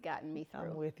He has gotten me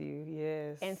through. I'm with you.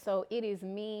 Yes. And so it is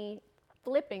me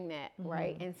flipping that,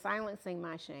 right? And silencing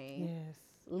my shame. Yes.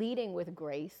 Leading with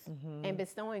grace and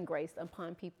bestowing grace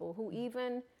upon people who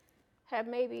even have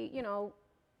maybe,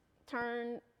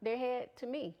 turned their head to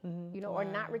me, or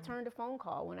not returned a phone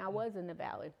call when I was in the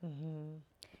valley.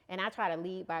 And I try to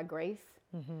lead by grace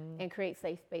and create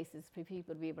safe spaces for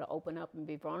people to be able to open up and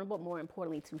be vulnerable, more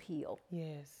importantly, to heal.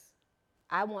 Yes.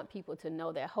 I want people to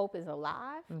know that hope is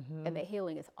alive and that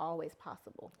healing is always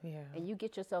possible. Yeah. And you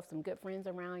get yourself some good friends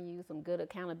around you, some good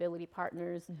accountability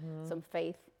partners, some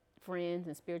faith friends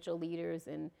and spiritual leaders,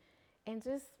 and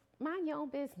just mind your own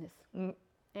business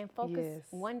and focus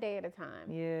one day at a time.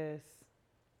 Yes.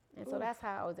 And so that's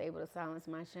how I was able to silence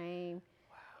my shame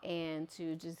and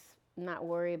to just not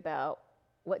worry about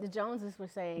what the Joneses were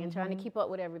saying and trying to keep up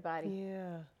with everybody.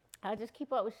 Yeah. I just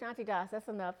keep up with Shanti Das. That's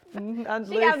enough. She Listen.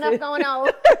 got enough going on.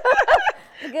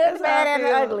 The good, the bad, and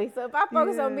the ugly. So if I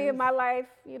focus on me and my life,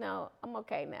 I'm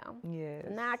okay now. Yes.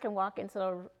 And now I can walk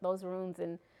into those rooms,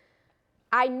 and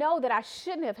I know that I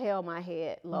shouldn't have held my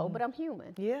head low, but I'm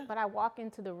human. Yeah. But I walk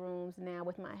into the rooms now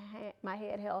with my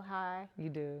head held high. You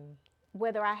do.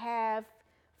 Whether I have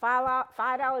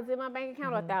 $5 in my bank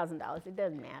account or $1,000, it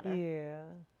doesn't matter. Yeah.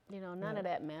 None of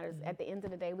that matters. At the end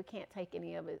of the day, we can't take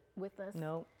any of it with us.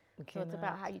 Nope. So it's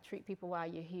about how you treat people while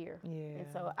you're here. Yeah. And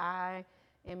so I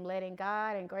am letting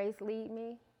God and grace lead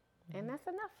me, and that's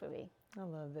enough for me. I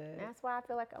love that. And that's why I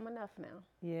feel like I'm enough now.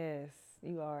 Yes,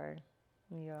 you are.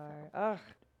 You are.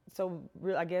 So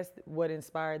I guess what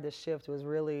inspired the shift was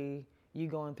really you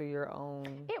going through your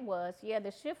own. It was, yeah.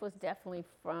 The shift was definitely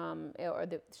or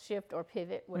the shift or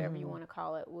pivot, whatever you want to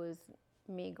call it, was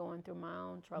me going through my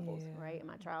own troubles, right? And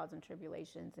my trials and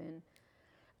tribulations. And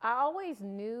I always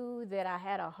knew that I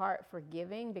had a heart for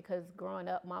giving because growing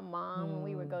up, my mom, when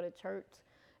we would go to church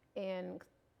and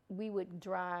we would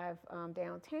drive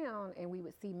downtown and we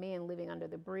would see men living under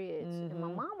the bridge. And my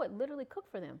mom would literally cook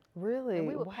for them. Really? And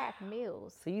we would pack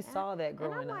meals. So you saw that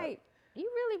growing up. And I'm like, you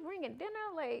really bringing dinner?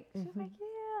 Like, she's like,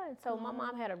 yeah. And so my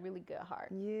mom had a really good heart.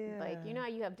 Yeah. Like, how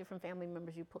you have different family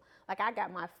members you pull. Like, I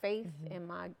got my faith and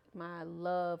my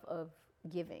love of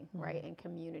giving, right, and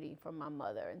community from my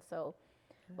mother. And so,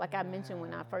 like I mentioned,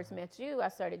 when I first met you, I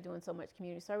started doing so much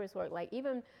community service work. Like,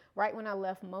 even right when I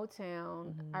left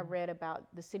Motown, I read about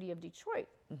the city of Detroit.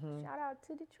 Shout out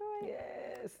to Detroit.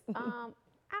 Yes. I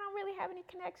don't really have any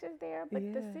connections there, but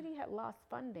the city had lost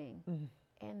funding.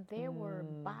 And there were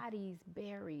bodies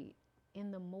buried in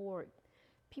the morgue.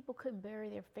 People couldn't bury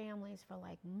their families for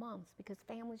like months because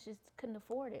families just couldn't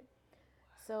afford it.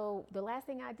 So the last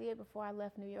thing I did before I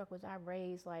left New York was I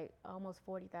raised like almost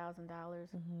 $40,000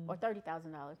 or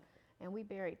 $30,000, and we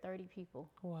buried 30 people.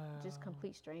 Wow. Just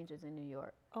complete strangers in New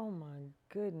York. Oh my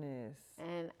goodness.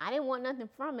 And I didn't want nothing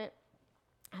from it,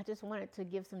 I just wanted to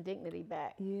give some dignity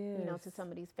back, Yes. to some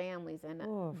of these families. And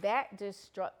Oof. that just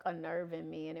struck a nerve in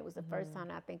me. And it was the first time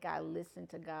I think I listened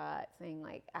to God saying,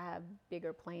 like, I have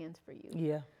bigger plans for you.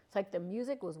 Yeah. It's like the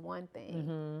music was one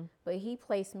thing, but he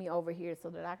placed me over here so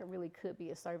that I could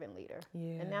be a servant leader.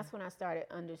 Yeah. And that's when I started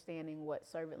understanding what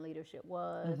servant leadership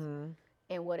was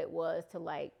and what it was to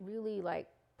like really like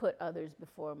put others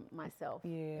before myself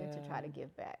and to try to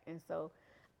give back. And so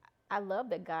I love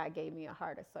that God gave me a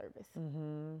heart of service.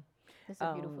 It's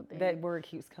a beautiful thing. That word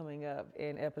keeps coming up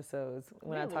in episodes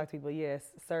when I talk to people. Yes,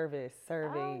 service,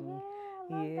 serving. Oh,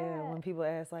 yeah, I love that. When people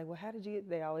ask like, well, how did you get,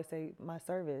 they always say my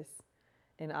service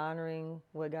and honoring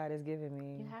what God has given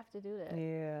me. You have to do that.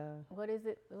 Yeah. What is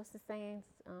it? What's the saying?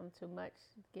 Too much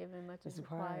given, much is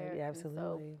required. Yeah,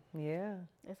 absolutely. Yeah.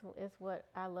 It's what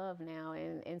I love now.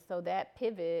 And so that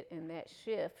pivot and that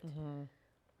shift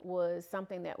was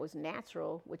something that was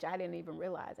natural, which I didn't even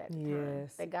realize at the time.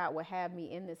 That God would have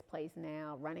me in this place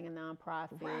now, running a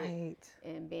nonprofit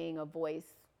and being a voice.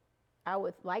 I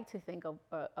would like to think of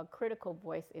a critical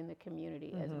voice in the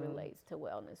community as it relates to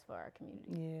wellness for our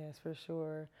community. Yes, for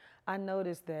sure. I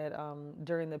noticed that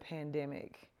during the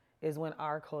pandemic is when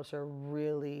our culture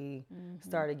really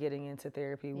started getting into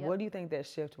therapy. What do you think that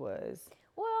shift was?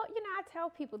 Well, I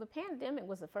tell people the pandemic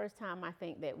was the first time I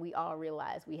think that we all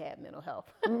realized we had mental health.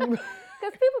 Because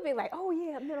people be like, oh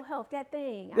yeah, mental health, that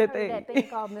thing. I heard that thing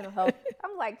called mental health.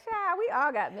 I'm like, child, we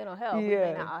all got mental health. We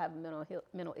may not all have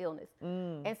mental illness.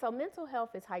 And so mental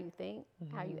health is how you think,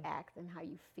 how you act, and how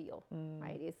you feel,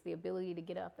 right? It's the ability to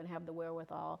get up and have the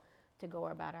wherewithal to go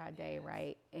about our day,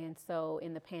 right? And so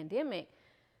in the pandemic,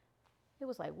 it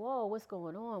was like, whoa, what's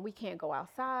going on? We can't go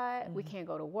outside. We can't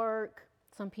go to work.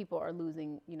 Some people are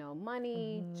losing,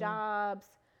 money, jobs.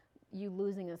 You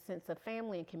losing a sense of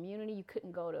family and community. You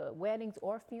couldn't go to weddings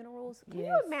or funerals. Can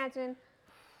you imagine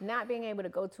not being able to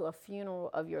go to a funeral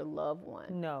of your loved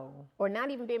one? No. Or not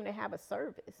even being able to have a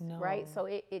service, right? So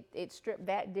it stripped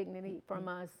that dignity from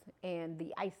us and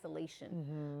the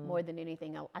isolation more than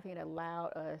anything. I think it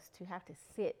allowed us to have to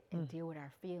sit and deal with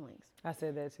our feelings. I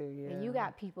said that too, yeah. And you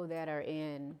got people that are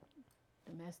in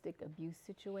domestic abuse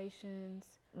situations,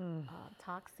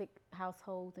 toxic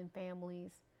households and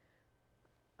families.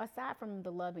 Aside from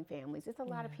the loving families, it's a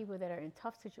lot of people that are in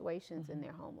tough situations in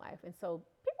their home life. And so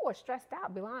people are stressed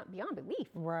out beyond belief.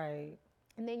 Right.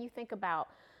 And then you think about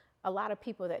a lot of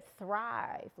people that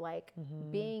thrive, like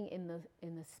being in the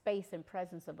space and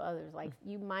presence of others. Like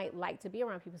you might like to be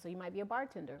around people, so you might be a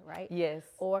bartender, right? Yes.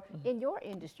 Or in your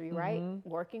industry, right?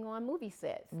 Working on movie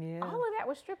sets. Yeah. All of that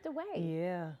was stripped away.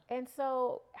 Yeah. And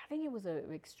so I think it was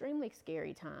an extremely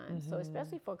scary time. So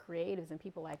especially for creatives and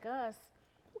people like us,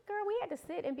 girl, we had to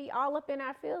sit and be all up in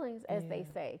our feelings, as they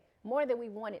say, more than we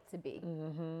wanted to be.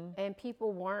 And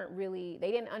people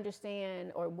they didn't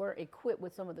understand or weren't equipped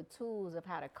with some of the tools of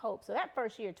how to cope. So that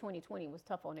first year, 2020, was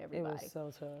tough on everybody. It was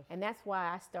so tough. And that's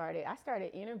why I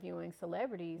started interviewing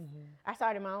celebrities. I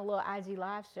started my own little IG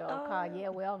live show called Yeah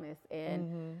Wellness.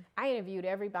 And I interviewed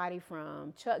everybody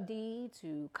from Chuck D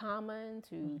to Common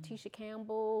to Tisha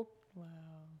Campbell. Wow.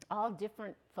 All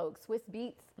different folks, Swiss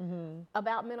Beats,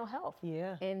 about mental health.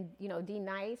 Yeah. And, D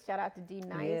Nice, shout out to D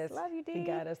Nice. Yes. Love you, D. He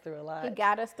got us through a lot. He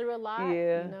got us through a lot.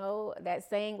 Yeah. That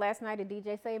saying last night, a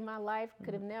DJ saved my life,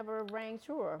 could have never rang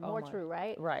truer, more true,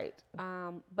 right? Right.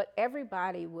 But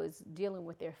everybody was dealing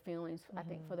with their feelings, I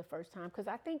think, for the first time. Because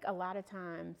I think a lot of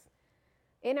times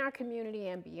in our community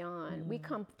and beyond, we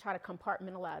try to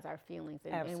compartmentalize our feelings.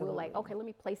 And we're like, okay, let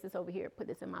me place this over here, put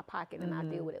this in my pocket, and I'll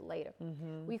deal with it later.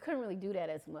 We couldn't really do that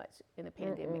as much in the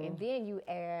pandemic. And then you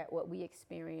add what we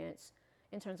experienced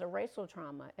in terms of racial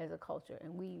trauma as a culture.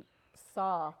 And we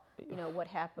saw, what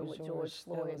happened with George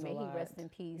Floyd. May he rest in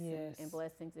peace and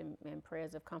blessings and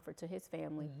prayers of comfort to his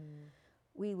family.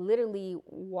 We literally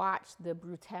watched the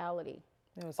brutality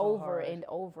over and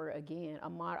over again.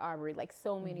 Ahmaud Arbery, like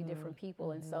so many different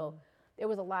people. And so there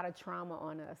was a lot of trauma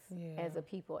on us as a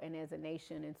people and as a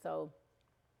nation. And so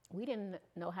we didn't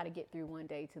know how to get through one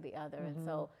day to the other. And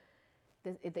so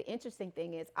the interesting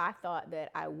thing is I thought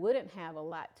that I wouldn't have a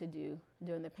lot to do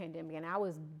during the pandemic, and I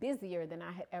was busier than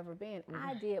I had ever been.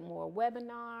 I did more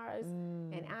webinars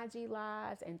and IG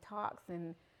lives and talks,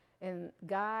 and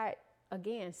God,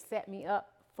 again, set me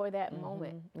up for that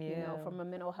moment, from a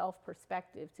mental health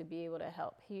perspective, to be able to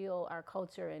help heal our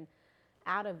culture. And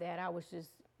out of that, I was just,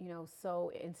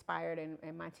 so inspired,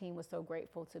 and my team was so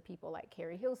grateful to people like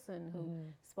Carrie Hilson, who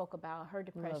spoke about her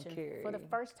depression for the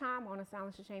first time on a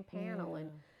Silence the Shame panel, and,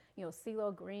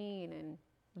 CeeLo Green, and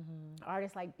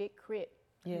artists like Big Crit,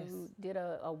 Yes. who did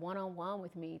a one-on-one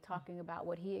with me talking about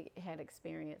what he had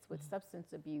experienced with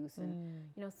substance abuse. And,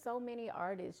 you know, so many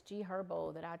artists, G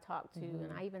Herbo that I talked to,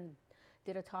 and I even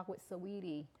did a talk with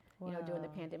Saweetie, you know, during the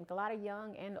pandemic. A lot of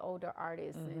young and older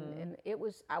artists. And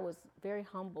I was very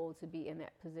humbled to be in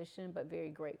that position, but very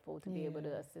grateful to be able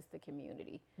to assist the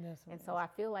community. And so I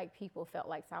feel like people felt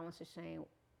like Silence the Shame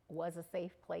was a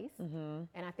safe place.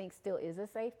 And I think still is a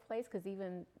safe place, because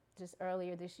even just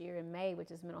earlier this year in May,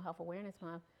 which is Mental Health Awareness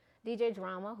Month, DJ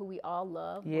Drama, who we all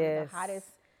love, one of the hottest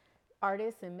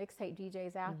artists and mixtape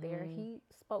DJs out there, he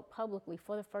spoke publicly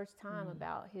for the first time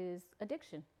about his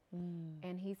addiction.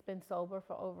 And he's been sober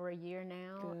for over a year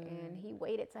now, and he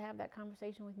waited to have that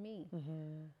conversation with me.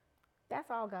 That's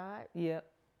all God. Yep.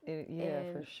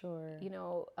 And, for sure. You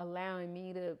know, allowing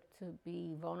me to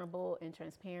be vulnerable and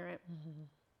transparent,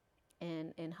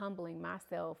 and humbling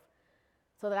myself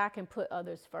so that I can put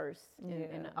others first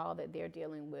in all that they're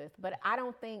dealing with. But I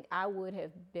don't think I would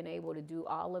have been able to do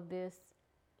all of this,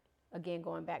 again,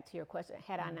 going back to your question,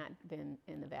 had I not been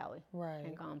in the Valley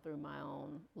and gone through my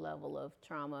own level of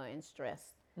trauma and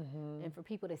stress. And for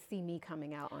people to see me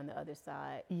coming out on the other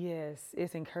side. Yes,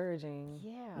 it's encouraging.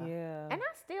 Yeah. And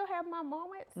I still have my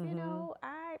moments, you know.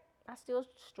 I still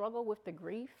struggle with the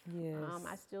grief. Yes.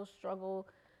 I still struggle.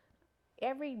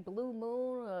 Every blue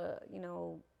moon, you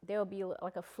know, there'll be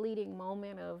like a fleeting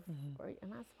moment of,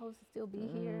 am I supposed to still be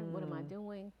here? What am I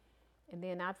doing? And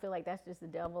then I feel like that's just the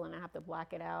devil, and I have to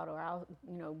block it out, or I'll,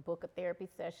 you know, book a therapy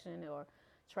session or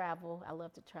travel. I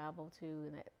love to travel too,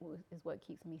 and that is what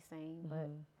keeps me sane. But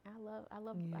I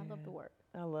love the work.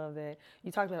 I love that.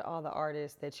 You talked about all the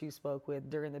artists that you spoke with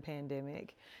during the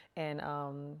pandemic, and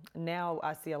now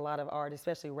I see a lot of artists,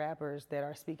 especially rappers, that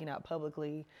are speaking out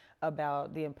publicly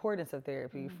about the importance of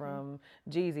therapy. From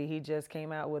Jeezy, he just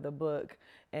came out with a book,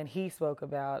 and he spoke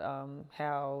about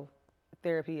how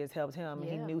therapy has helped him, and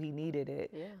he knew he needed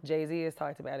it. Jay-Z has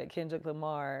talked about it. Kendrick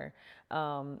Lamar,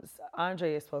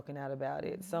 Andre has spoken out about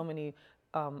it. So many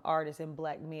artists and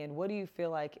black men. What do you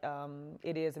feel like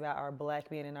it is about our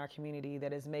black men in our community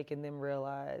that is making them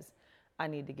realize, I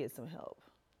need to get some help?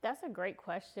 That's a great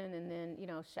question. And then, you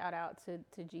know, shout out to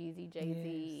Jeezy,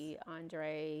 Jay-Z,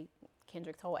 Andre.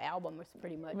 Kendrick's whole album was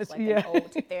pretty much like an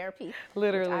ode to therapy.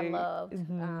 Literally. Which I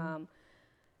loved.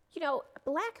 You know,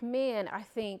 black men, I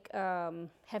think,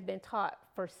 have been taught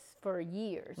for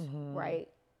years, right,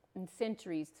 and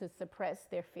centuries, to suppress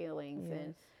their feelings,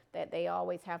 and that they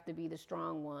always have to be the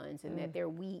strong ones, and that they're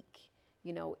weak,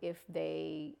 you know, if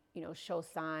they, you know, show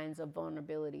signs of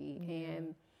vulnerability.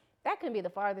 And that can be the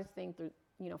farthest thing through,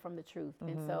 you know, from the truth.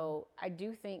 And so I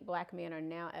do think black men are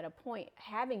now at a point,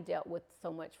 having dealt with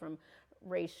so much from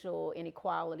racial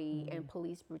inequality and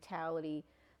police brutality,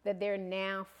 that they're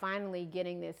now finally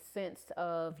getting this sense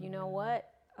of, you know what,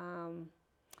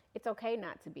 it's okay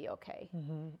not to be okay.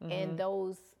 And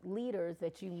those leaders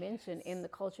that you mentioned in the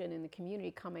culture and in the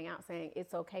community coming out saying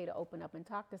it's okay to open up and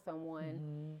talk to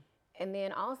someone. And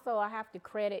then also I have to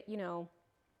credit, you know,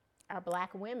 our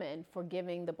black women for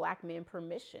giving the black men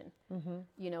permission,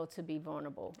 you know, to be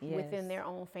vulnerable within their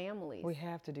own families. We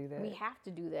have to do that. We have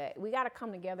to do that. We got to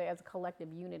come together as a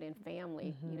collective unit and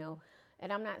family, you know.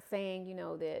 And I'm not saying, you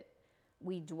know, that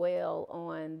we dwell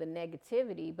on the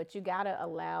negativity, but you got to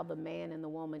allow the man and the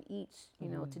woman each, you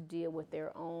know, to deal with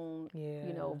their own,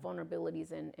 you know,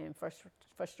 vulnerabilities and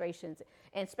frustrations,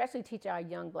 and especially teach our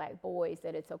young black boys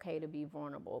that it's okay to be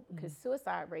vulnerable, because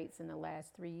suicide rates in the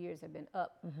last 3 years have been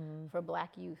up for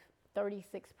black youth, 36%.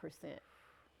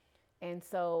 And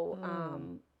so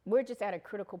we're just at a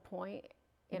critical point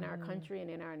in our country and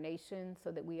in our nation, so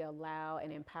that we allow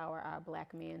and empower our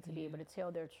black men to be able to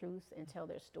tell their truths and tell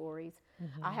their stories.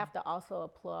 I have to also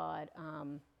applaud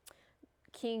Dr.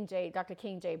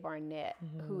 King J. Barnett,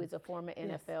 who is a former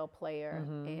NFL player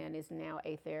and is now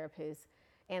a therapist.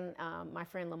 And my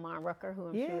friend Lamont Rucker, who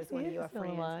I'm sure is one of your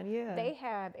friends, they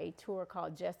have a tour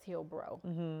called Just Heal Bro.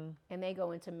 And they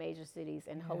go into major cities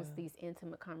and host these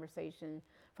intimate conversations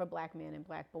for black men and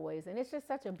black boys. And it's just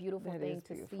such a beautiful thing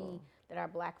to see that our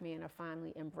black men are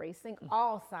finally embracing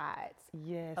all sides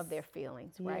of their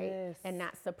feelings, right? And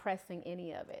not suppressing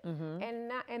any of it.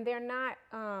 And they're not,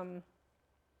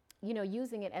 you know,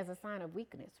 using it as a sign of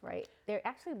weakness, right? They're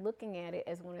actually looking at it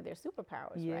as one of their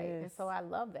superpowers, right? And so I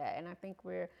love that. And I think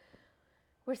we're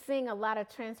seeing a lot of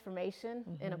transformation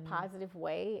in a positive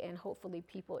way, and hopefully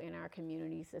people in our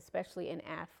communities, especially in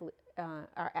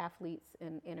our athletes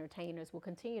and entertainers, will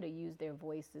continue to use their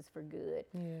voices for good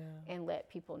and let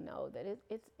people know that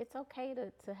it's okay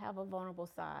to have a vulnerable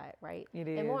side, right? It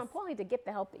is. And more importantly, to get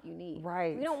the help that you need.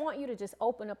 Right. We don't want you to just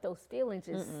open up those feelings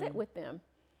and sit with them.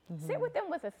 sit with them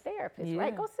with a therapist,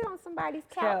 right? Go sit on somebody's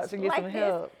Couch couch and get like some this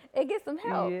help. and get some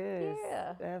help. Yes,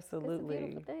 Yeah, absolutely. it's a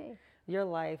beautiful thing. Your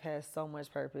life has so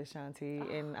much purpose, Shanti,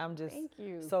 and I'm just thank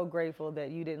you. so grateful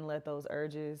that you didn't let those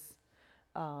urges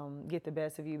get the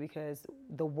best of you, because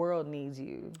the world needs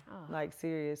you. Like,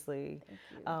 seriously.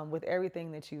 With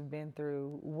everything that you've been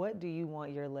through, what do you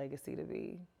want your legacy to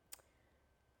be?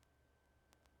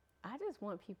 I just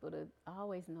want people to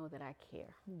always know that I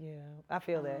care. Yeah, I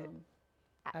feel that.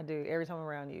 I do every time I'm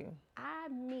around you. I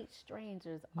meet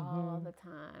strangers all the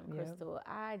time, Crystal.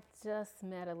 I just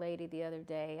met a lady the other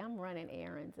day. I'm running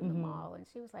errands in the mall, and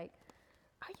she was like,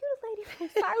 "Are you the lady from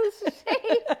Silence to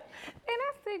Shame?" And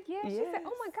I said, "Yes." She said,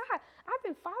 "Oh my God, I've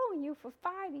been following you for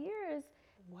 5 years."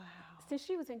 Wow. Since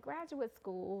she was in graduate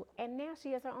school, and now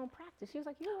she has her own practice. She was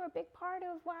like, "You were a big part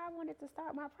of why I wanted to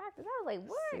start my practice." I was like,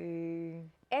 "What?" See.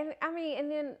 And I mean, and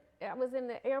then I was in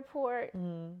the airport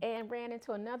and ran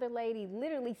into another lady,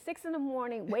 literally 6 in the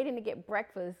morning, waiting to get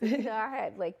breakfast. And, you know, I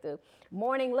had like the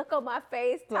morning look on my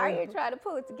face, tired, trying to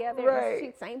pull it together. Right.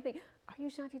 And she, same thing. "Are you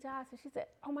Shanti Das?" And she said,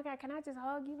 "Oh my God, can I just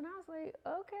hug you?" And I was like,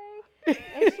 "Okay."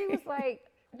 And she was like,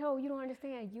 "No, you don't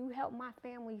understand. You helped my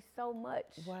family so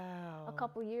much." Wow. A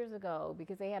couple years ago,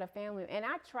 because they had a family. And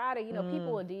I try to, you know,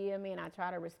 people will DM me and I try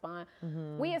to respond.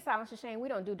 We at Silence to Shame, we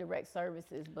don't do direct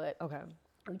services, but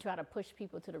we try to push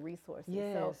people to the resources.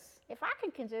 Yes. So if I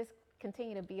can just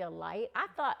continue to be a light, I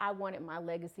thought I wanted my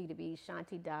legacy to be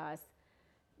Shanti Das,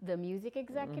 the music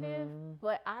executive,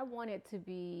 but I wanted to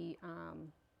be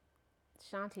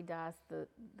Shanti Das,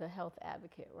 the health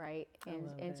advocate, right?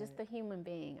 And just the human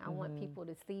being. I want people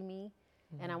to see me,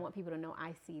 and I want people to know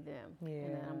I see them,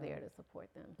 and that I'm there to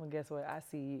support them. Well, guess what? I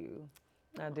see you.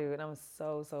 I do, and I'm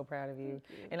so, so proud of you.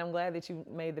 And I'm glad that you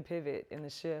made the pivot and the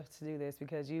shift to do this,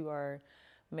 because you are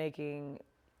making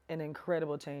an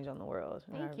incredible change on the world.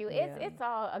 Thank you. It's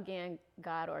all, again,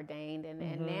 God ordained, and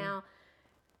now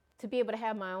to be able to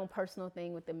have my own personal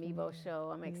thing with the Mevo show,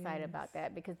 I'm excited about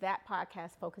that, because that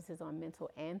podcast focuses on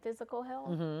mental and physical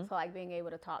health. So like being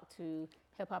able to talk to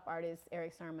hip hop artist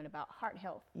Eric Sermon about heart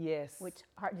health, which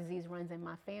heart disease runs in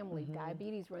my family,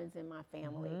 diabetes runs in my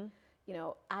family. You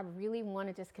know, I really want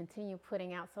to just continue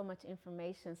putting out so much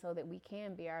information so that we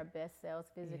can be our best selves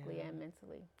physically and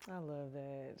mentally. I love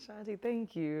that. Shanti,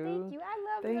 thank you. Thank you. I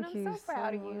love you, and I'm so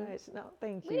proud of you. No,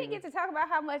 thank you. We didn't get to talk about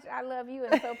how much I love you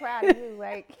and so proud of you.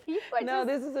 Like, you are no,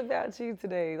 this is about you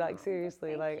today. Like,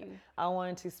 seriously. Thank you. I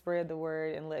wanted to spread the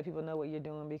word and let people know what you're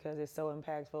doing, because it's so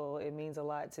impactful. It means a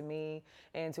lot to me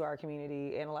and to our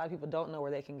community, and a lot of people don't know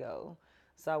where they can go.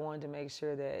 So I wanted to make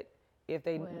sure that if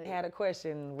they had a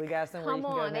question, we got somewhere you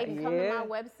can go. Come on, they can come to my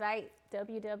website,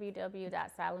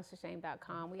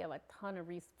 www.silencetoshame.com. We have a ton of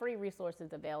free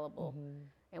resources available.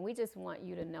 And we just want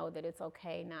you to know that it's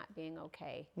okay not being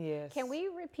okay. Yes. Can we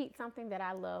repeat something that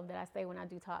I love that I say when I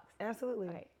do talks? Absolutely.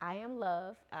 Right. I am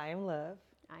love. I am love.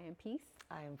 I am peace.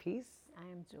 I am peace. I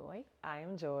am joy. I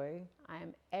am joy. I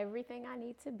am everything I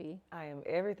need to be. I am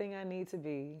everything I need to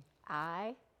be.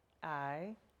 I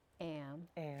am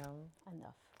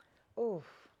enough. Oof,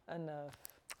 enough.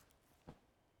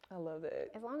 I love that.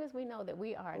 As long as we know that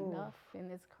we are enough in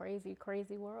this crazy,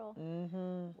 crazy world,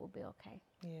 we'll be okay.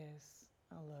 Yes,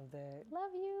 I love that.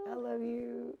 Love you. I love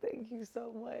you. Thank you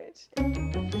so much.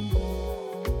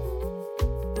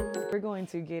 We're going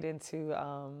to get into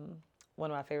one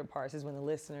of my favorite parts is when the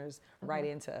listeners write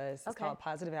into us. It's called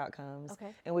Positive Outcomes.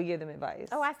 And we give them advice.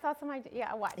 Oh, I saw somebody.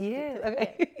 Yeah, I watched. Yeah.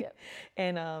 Okay.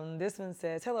 And this one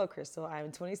says, "Hello, Crystal.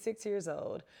 I'm 26 years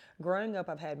old. Growing up,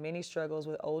 I've had many struggles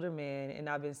with older men, and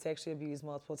I've been sexually abused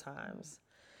multiple times.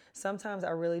 Sometimes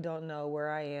I really don't know where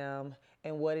I am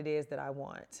and what it is that I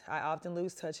want. I often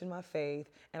lose touch in my faith,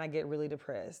 and I get really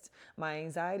depressed. My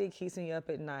anxiety keeps me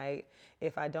up at night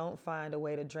if I don't find a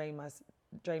way to drain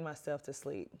myself to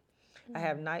sleep. I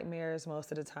have nightmares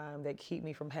most of the time that keep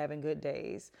me from having good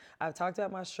days. I've talked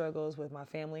about my struggles with my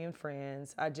family and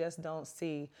friends. I just don't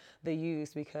see the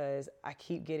use because I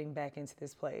keep getting back into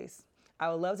this place. I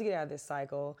would love to get out of this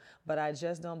cycle, but I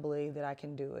just don't believe that I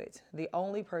can do it. The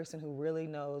only person who really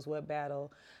knows what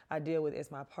battle I deal with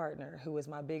is my partner, who is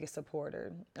my biggest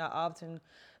supporter. I often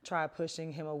try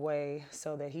pushing him away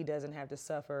so that he doesn't have to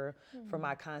suffer from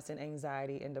my constant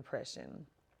anxiety and depression.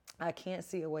 I can't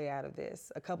see a way out of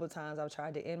this. A couple of times I've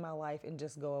tried to end my life and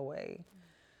just go away.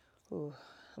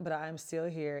 But I am still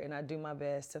here, and I do my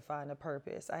best to find a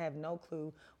purpose. I have no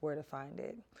clue where to find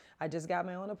it. I just got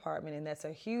my own apartment, and that's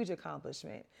a huge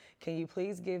accomplishment. Can you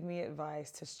please give me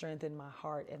advice to strengthen my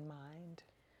heart and mind?"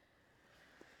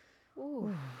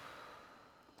 Ooh.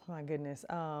 My goodness.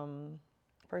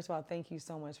 First of all, thank you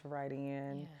so much for writing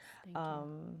in. Yes, thank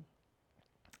you.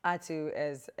 I too,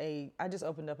 I just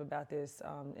opened up about this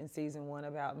in season 1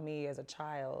 about me as a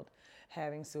child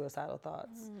having suicidal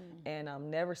thoughts and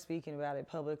never speaking about it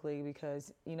publicly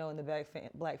because, in the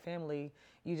black family,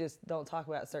 you just don't talk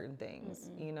about certain things,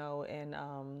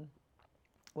 and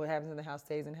what happens in the house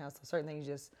stays in the house. So certain things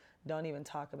you just don't even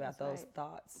talk about those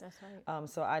thoughts. That's right.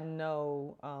 So I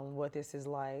know what this is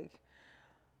like.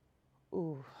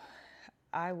 Ooh,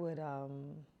 I would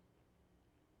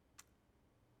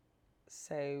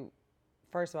say,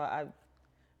 first of all,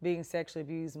 being sexually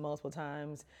abused multiple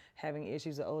times, having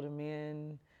issues with older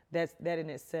men, that in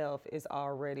itself is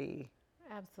already,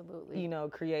 Absolutely,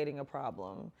 creating a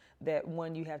problem that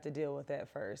you have to deal with that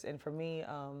first. And for me,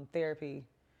 therapy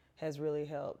has really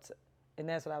helped. And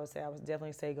that's what I would say. I would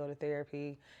definitely say go to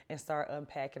therapy and start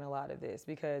unpacking a lot of this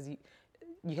because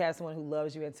you have someone who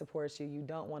loves you and supports you. You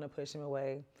don't want to push them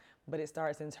away, but it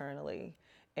starts internally.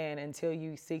 And until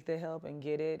you seek the help and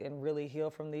get it and really heal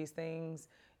from these things,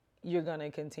 you're going to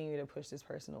continue to push this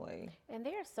person away. And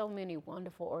there are so many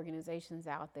wonderful organizations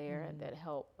out there that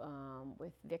help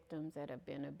with victims that have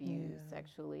been abused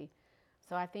sexually.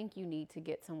 So I think you need to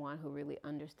get someone who really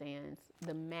understands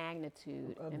the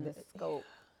magnitude and the scope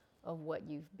of what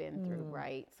you've been through,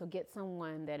 right? So get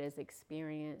someone that is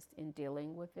experienced in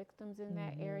dealing with victims in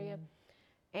that area.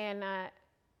 And I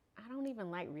don't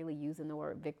even like really using the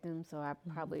word victim, so I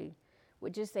probably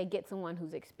would just say get someone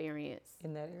who's experienced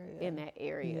in that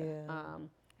area. Yeah.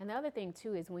 And the other thing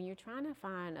too is when you're trying to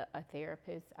find a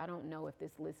therapist, I don't know if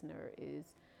this listener is,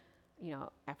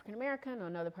 African American or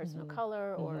another person of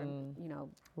color or,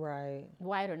 right,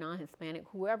 white or non-Hispanic,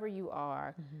 whoever you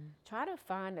are, try to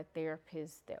find a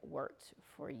therapist that worked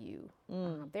for you.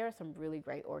 There are some really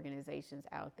great organizations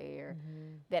out there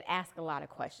that ask a lot of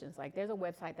questions. Like there's a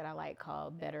website that I like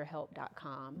called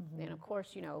betterhelp.com. And of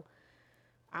course,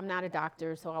 I'm not a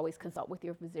doctor, so always consult with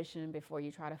your physician before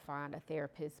you try to find a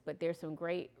therapist. But there's some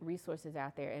great resources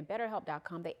out there. And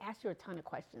betterhelp.com, they ask you a ton of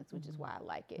questions, which is why I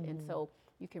like it. And so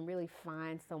you can really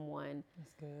find someone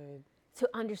that's good to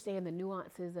understand the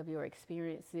nuances of your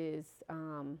experiences.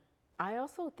 I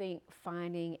also think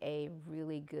finding a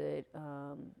really good,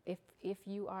 if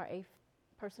you are a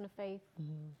person of faith,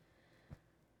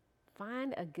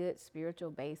 find a good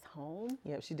spiritual-based home.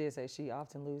 Yep, she did say she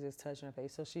often loses touch on her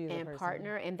face, so she is a person.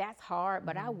 Partner, and that's hard,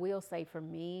 but I will say for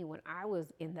me, when I was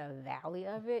in the valley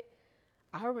of it,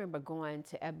 I remember going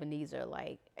to Ebenezer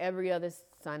like every other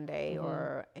Sunday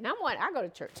and I go to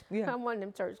church. Yeah. I'm one of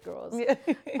them church girls. Yeah.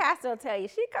 Pastor will tell you,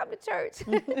 she come to church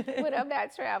when I'm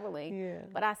not traveling. Yeah.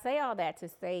 But I say all that to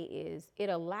say is it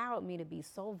allowed me to be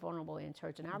so vulnerable in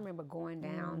church. And I remember going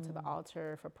down to the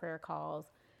altar for prayer calls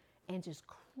and just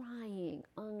crying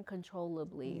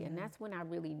uncontrollably. And that's when I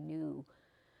really knew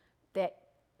that,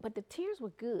 but the tears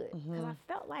were good because I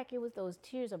felt like it was those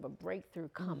tears of a breakthrough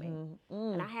coming.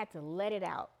 And I had to let it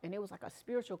out. And it was like a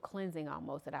spiritual cleansing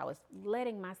almost, that I was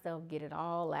letting myself get it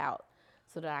all out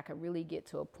so that I could really get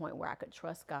to a point where I could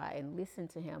trust God and listen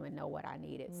to him and know what I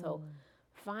needed. So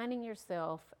finding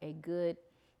yourself a good,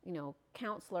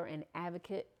 counselor and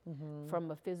advocate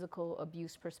from a physical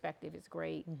abuse perspective is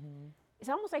great. It's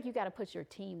almost like you got to put your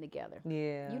team together.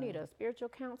 Yeah. You need a spiritual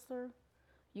counselor.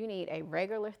 You need a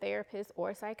regular therapist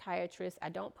or a psychiatrist. I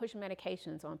don't push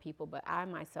medications on people, but I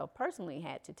myself personally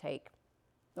had to take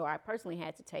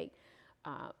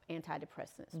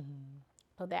antidepressants.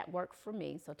 So that worked for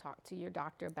me. So talk to your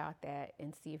doctor about that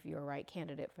and see if you're a right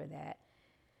candidate for that.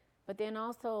 But then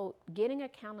also getting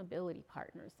accountability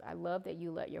partners. I love that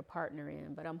you let your partner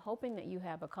in, but I'm hoping that you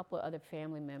have a couple of other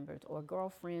family members or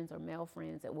girlfriends or male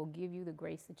friends that will give you the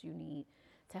grace that you need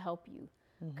to help you.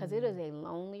 Because it is a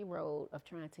lonely road of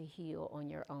trying to heal on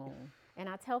your own. And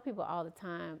I tell people all the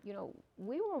time,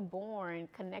 we were born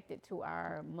connected to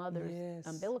our mother's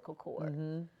umbilical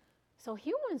cord. So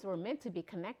humans were meant to be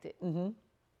connected.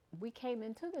 We came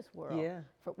into this world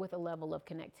with a level of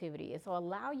connectivity. And so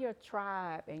allow your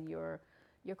tribe and your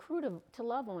crew to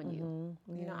love on you.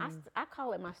 I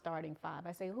call it my starting five.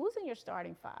 I say, who's in your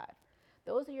starting five?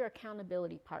 Those are your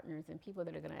accountability partners and people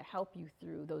that are going to help you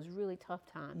through those really tough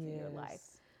times in your life.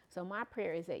 So my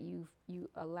prayer is that you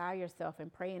allow yourself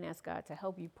and pray and ask God to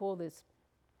help you pull this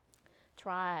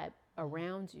tribe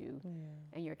around you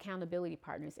and your accountability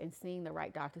partners and seeing the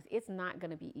right doctors. It's not going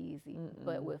to be easy,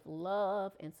 but with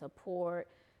love and support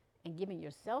and giving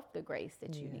yourself the grace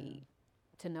that you need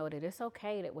to know that it's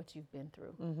okay that what you've been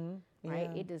through,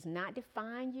 right? It does not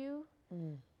define you.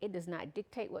 It does not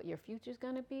dictate what your future is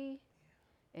going to be.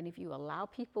 And if you allow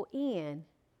people in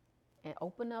and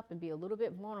open up and be a little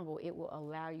bit vulnerable, it will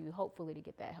allow you, hopefully, to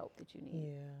get that help that you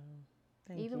need.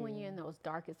 Thank Even you. when you're in those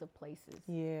darkest of places.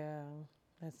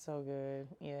 That's so good.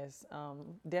 Yes.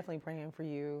 Definitely praying for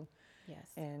you. Yes.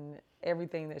 And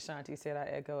everything that Shanti said, I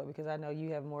echo it because I know you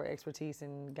have more expertise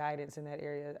and guidance in that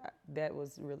area. That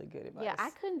was really good advice. Yeah, I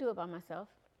couldn't do it by myself.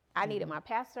 I needed my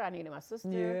pastor, I needed my sister,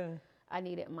 Yeah. I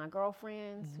needed my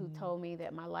girlfriends who told me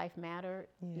that my life mattered,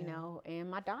 you know, and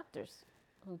my doctors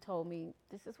who told me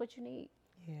this is what you need.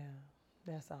 Yeah,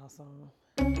 that's awesome.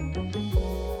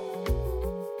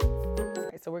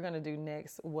 So we're going to do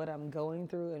next what I'm going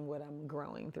through and what I'm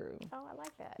growing through. Oh, I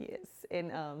like that. Yes.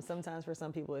 And sometimes for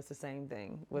some people it's the same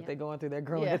thing. What Yep. they're going through, they're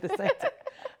growing at the same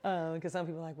time. Because some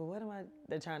people are like, well, what am I?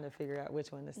 They're trying to figure out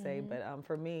which one to say. But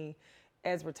for me,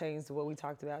 as pertains to what we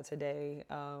talked about today,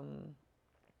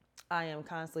 I am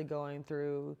constantly going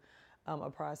through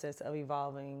a process of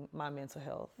evolving my mental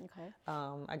health. Okay.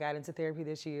 I got into therapy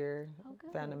this year. Oh,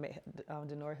 good.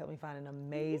 Denora helped me find an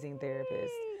amazing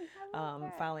therapist.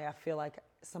 Finally, I feel like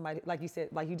somebody, like you said,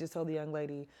 like you just told the young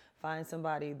lady, find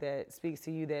somebody that speaks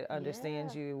to you, that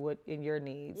understands you in your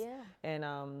needs. Yeah.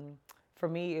 And for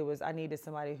me, I needed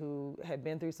somebody who had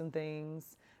been through some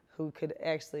things, who could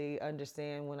actually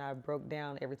understand when I broke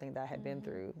down everything that I had been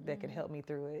through, that could help me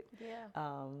through it.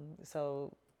 Yeah.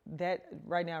 So that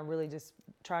right now, I'm really just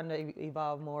trying to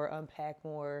evolve more, unpack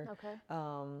more. Okay.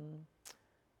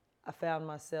 I found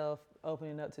myself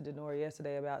opening up to Denora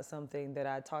yesterday about something that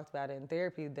I talked about in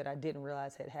therapy that I didn't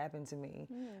realize had happened to me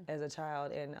as a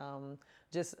child, and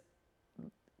just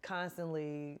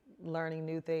constantly learning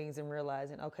new things and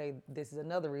realizing, okay, this is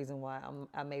another reason why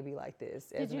I may be like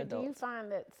this as an adult. Do you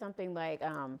find that something like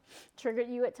triggered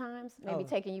you at times, maybe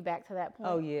taking you back to that point?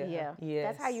 Oh, yeah. Yeah. Yes.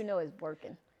 That's how you know it's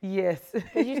working. Yes.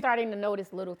 Because you're starting to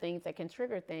notice little things that can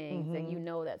trigger things, and you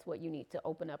know that's what you need to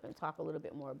open up and talk a little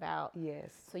bit more about.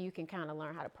 Yes. So you can kind of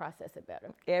learn how to process it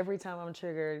better. Every time I'm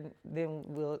triggered, then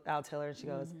I'll tell her, and she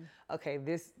goes, okay,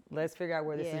 let's figure out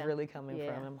where this is really coming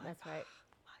from. And I'm like, that's right.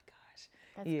 oh my gosh.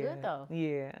 That's good though.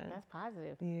 Yeah. That's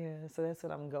positive. Yeah. So that's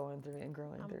what I'm going through and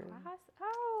growing through.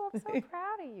 I'm so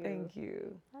proud of you. Thank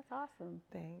you. That's awesome.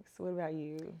 Thanks. What about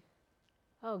you?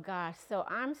 Oh gosh, so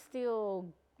I'm still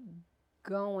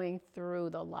going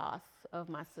through the loss of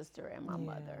my sister and my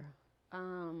mother.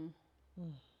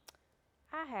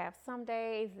 I have some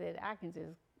days that I can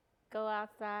just go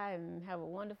outside and have a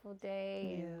wonderful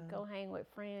day and go hang with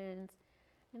friends.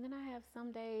 And then I have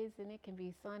some days and it can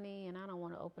be sunny and I don't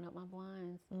want to open up my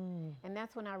blinds. And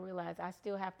that's when I realized I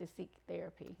still have to seek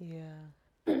therapy. Yeah.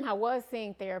 I was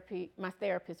seeing my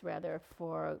therapist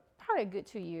for probably a good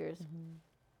 2 years.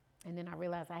 And then I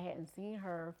realized I hadn't seen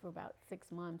her for about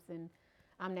 6 months, and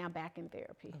I'm now back in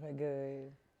therapy. Okay,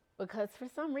 good. Because for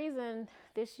some reason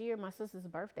this year my sister's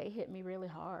birthday hit me really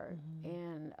hard,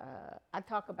 and I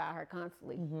talk about her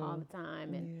constantly all the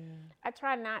time, and I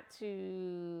try not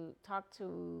to talk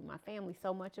to my family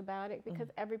so much about it because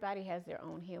everybody has their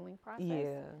own healing process.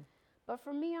 Yeah. But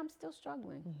for me, I'm still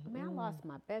struggling. I mean, I lost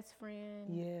my best friend.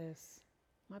 Yes.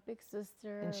 My big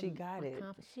sister. And she got it.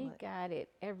 She got it,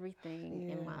 everything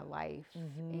in my life.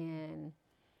 And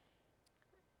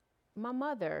my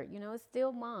mother, you know, is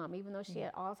still mom, even though she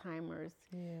had Alzheimer's.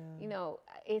 Yeah. You know,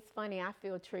 it's funny, I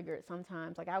feel triggered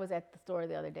sometimes. Like I was at the store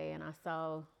the other day and I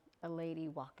saw a lady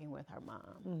walking with her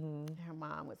mom. Her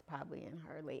mom was probably in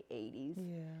her late 80s.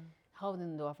 Yeah.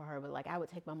 Holding the door for her, but like I would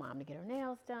take my mom to get her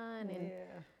nails done, and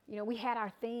you know, we had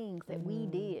our things that we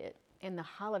did, and the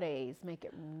holidays make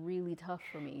it really tough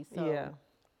for me. So,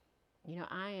 you know,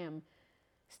 I am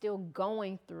still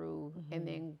going through and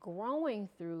then growing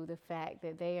through the fact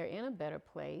that they are in a better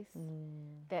place,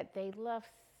 that they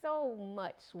left so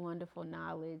much wonderful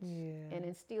knowledge and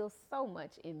instill so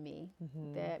much in me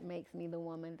that makes me the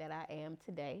woman that I am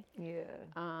today. Yeah.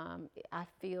 I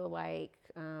feel like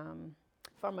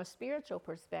from a spiritual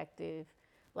perspective,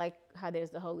 like how there's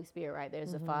the Holy Spirit, right?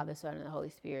 There's the Father, Son, and the Holy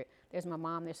Spirit. There's my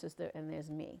mom, there's sister, and there's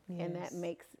me. And that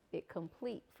makes it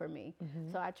complete for me.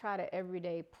 So I try to every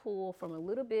day pull from a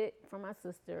little bit from my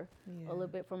sister, a little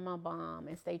bit from my mom,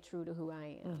 and stay true to who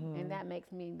I am. And that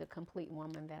makes me the complete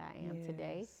woman that I am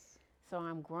today. So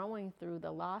I'm growing through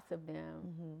the loss of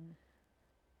them.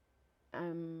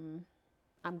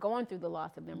 I'm going through the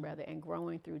loss of them, rather, and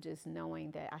growing through just knowing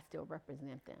that I still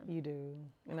represent them. You do.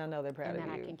 And I know they're proud of you.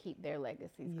 And that I can keep their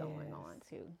legacies going on,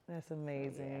 too. That's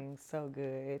amazing. So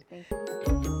good. Thank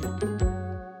you.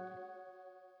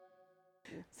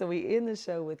 So we end the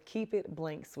show with Keep It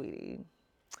Blank, Sweetie.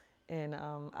 And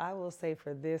I will say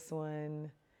for this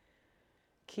one,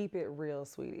 keep it real,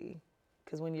 sweetie.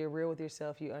 Because when you're real with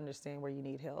yourself, you understand where you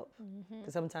need help.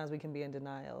 Because sometimes we can be in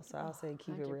denial. So I'll say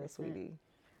keep it real, 100%. sweetie.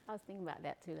 I was thinking about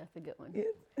that too. That's a good one.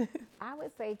 Yeah. I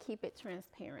would say keep it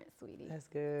transparent, sweetie. That's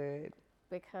good.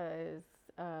 Because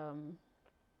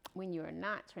when you're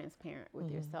not transparent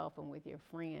with yourself and with your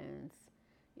friends,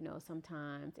 you know,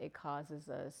 sometimes it causes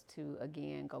us to,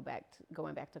 again, going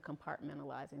back to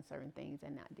compartmentalizing certain things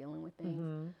and not dealing with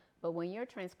things. But when you're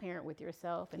transparent with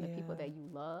yourself and the people that you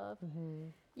love,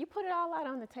 you put it all out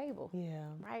on the table,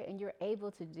 right? And you're able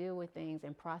to deal with things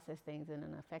and process things in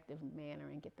an effective manner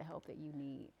and get the help that you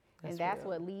need. That's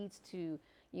what leads to,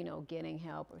 you know, getting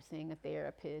help or seeing a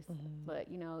therapist.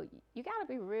 But, you know, you got to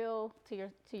be real to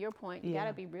your point. You got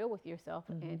to be real with yourself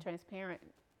and transparent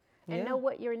and know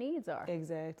what your needs are.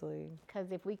 Exactly.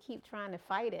 Because if we keep trying to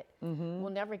fight it,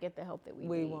 we'll never get the help that we need.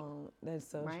 We won't. That's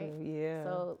so true. Yeah.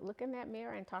 So look in that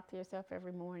mirror and talk to yourself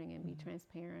every morning and be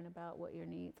transparent about what your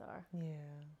needs are. Yeah.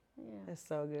 That's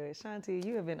so good. Shanti,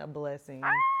 you have been a blessing.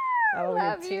 I over here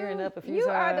love tearing you. up a few you times.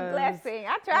 You are the blessing.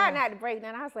 I tried not to break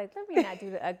down. I was like, let me not do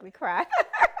the ugly cry.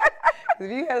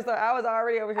 If you had started, I was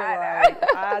already over here like,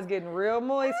 eyes getting real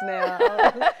moist now.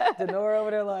 Denora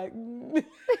over there like,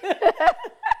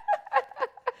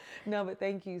 no, but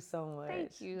thank you so much.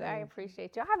 Thank you. I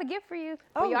appreciate you. I have a gift for you.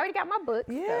 Oh, you already got my book.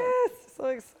 Yes. So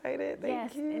excited.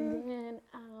 Thank you. And then,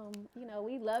 you know,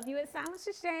 we love you at Silence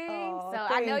Your Shame. Oh, so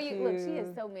I know you. Look, she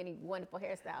has so many wonderful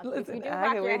hairstyles. Listen, if you do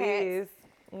rock your hats.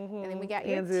 And then we got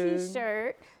your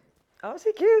T-shirt. Oh,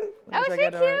 she cute. Oh, she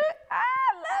cute. I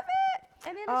love it.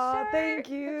 And then a shirt.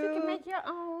 Thank you. That you can make your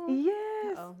own.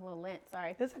 Yes. Uh-oh, a little lint,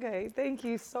 sorry. That's okay. Thank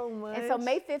you so much. And so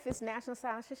May 5th is National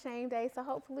Silence Your Shame Day, so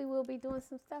hopefully we'll be doing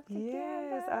some stuff together.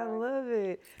 Yes, I love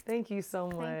it. Thank you so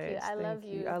much. Thank you. I love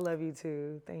you. I love you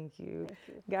too. Thank you. Thank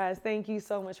you. Guys, thank you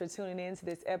so much for tuning in to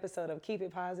this episode of Keep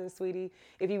It Positive, Sweetie.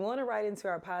 If you want to write into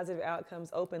our Positive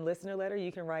Outcomes open listener letter,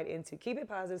 you can write into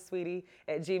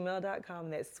keepitpositivesweetie@gmail.com.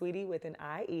 That's sweetie with an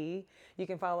IE. You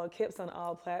can follow Kips on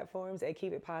all platforms at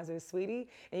Keep It Positive, Sweetie.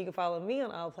 And you can follow me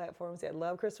on all platforms at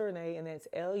Love Crystal Renee, and that's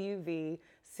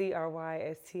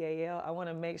LUVCRYSTAL. I want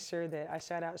to make sure that I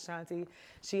shout out Shanti.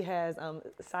 She has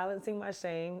Silencing My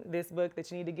Shame, this book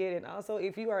that you need to get. And also,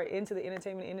 if you are into the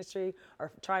entertainment industry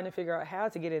or trying to figure out how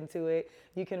to get into it,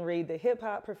 you can read the Hip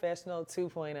Hop Professional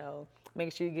 2.0.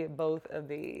 Make sure you get both of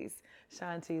these.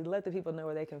 Shanti, let the people know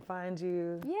where they can find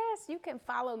you. Yes, you can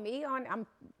follow me on, I'm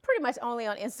pretty much only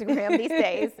on Instagram these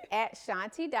days, at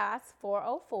Shanti Das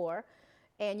 404.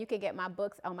 And you can get my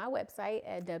books on my website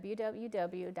at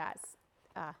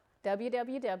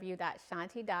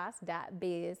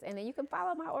www.shantidas.biz. And then you can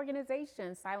follow my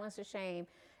organization, Silence Your Shame,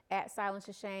 at Silence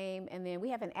Your Shame. And then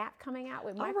we have an app coming out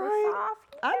with Microsoft. Right.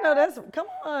 I know that's, come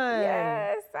on.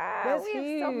 Yes. That's we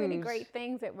huge. have so many great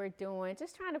things that we're doing,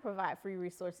 just trying to provide free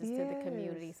resources to the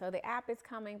community. So the app is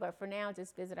coming, but for now,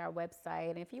 just visit our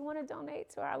website. And if you want to donate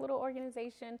to our little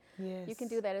organization, you can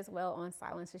do that as well on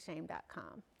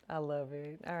silenceyourshame.com. I love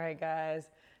it. All right, guys,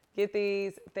 get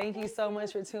these. Thank you so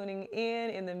much for tuning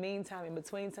in. In the meantime, in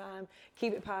between time,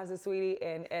 keep it positive, sweetie.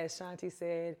 And as Shanti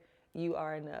said, you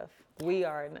are enough. We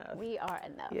are enough. We are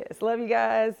enough. Yes. Love you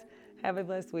guys. Have a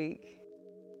blessed week.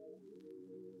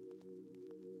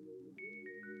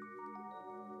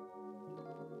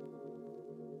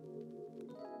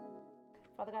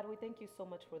 Father God, we thank you so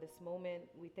much for this moment.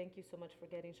 We thank you so much for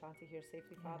getting Shanti here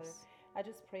safely, Father. I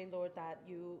just pray, Lord, that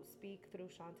you speak through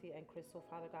Shanti and Crystal,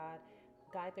 Father God.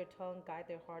 Guide their tongue, guide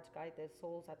their hearts, guide their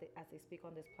souls as they speak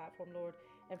on this platform, Lord.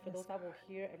 And for those that will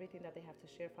hear everything that they have to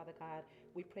share, Father God,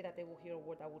 we pray that they will hear a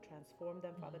word that will transform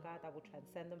them, Father God, that will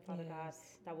transcend them, Father God,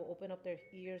 that will open up their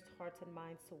ears, hearts, and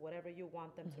minds to whatever you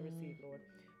want them to receive, Lord.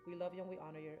 We love you and we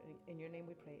honor you. In your name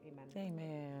we pray. Amen.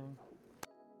 Amen.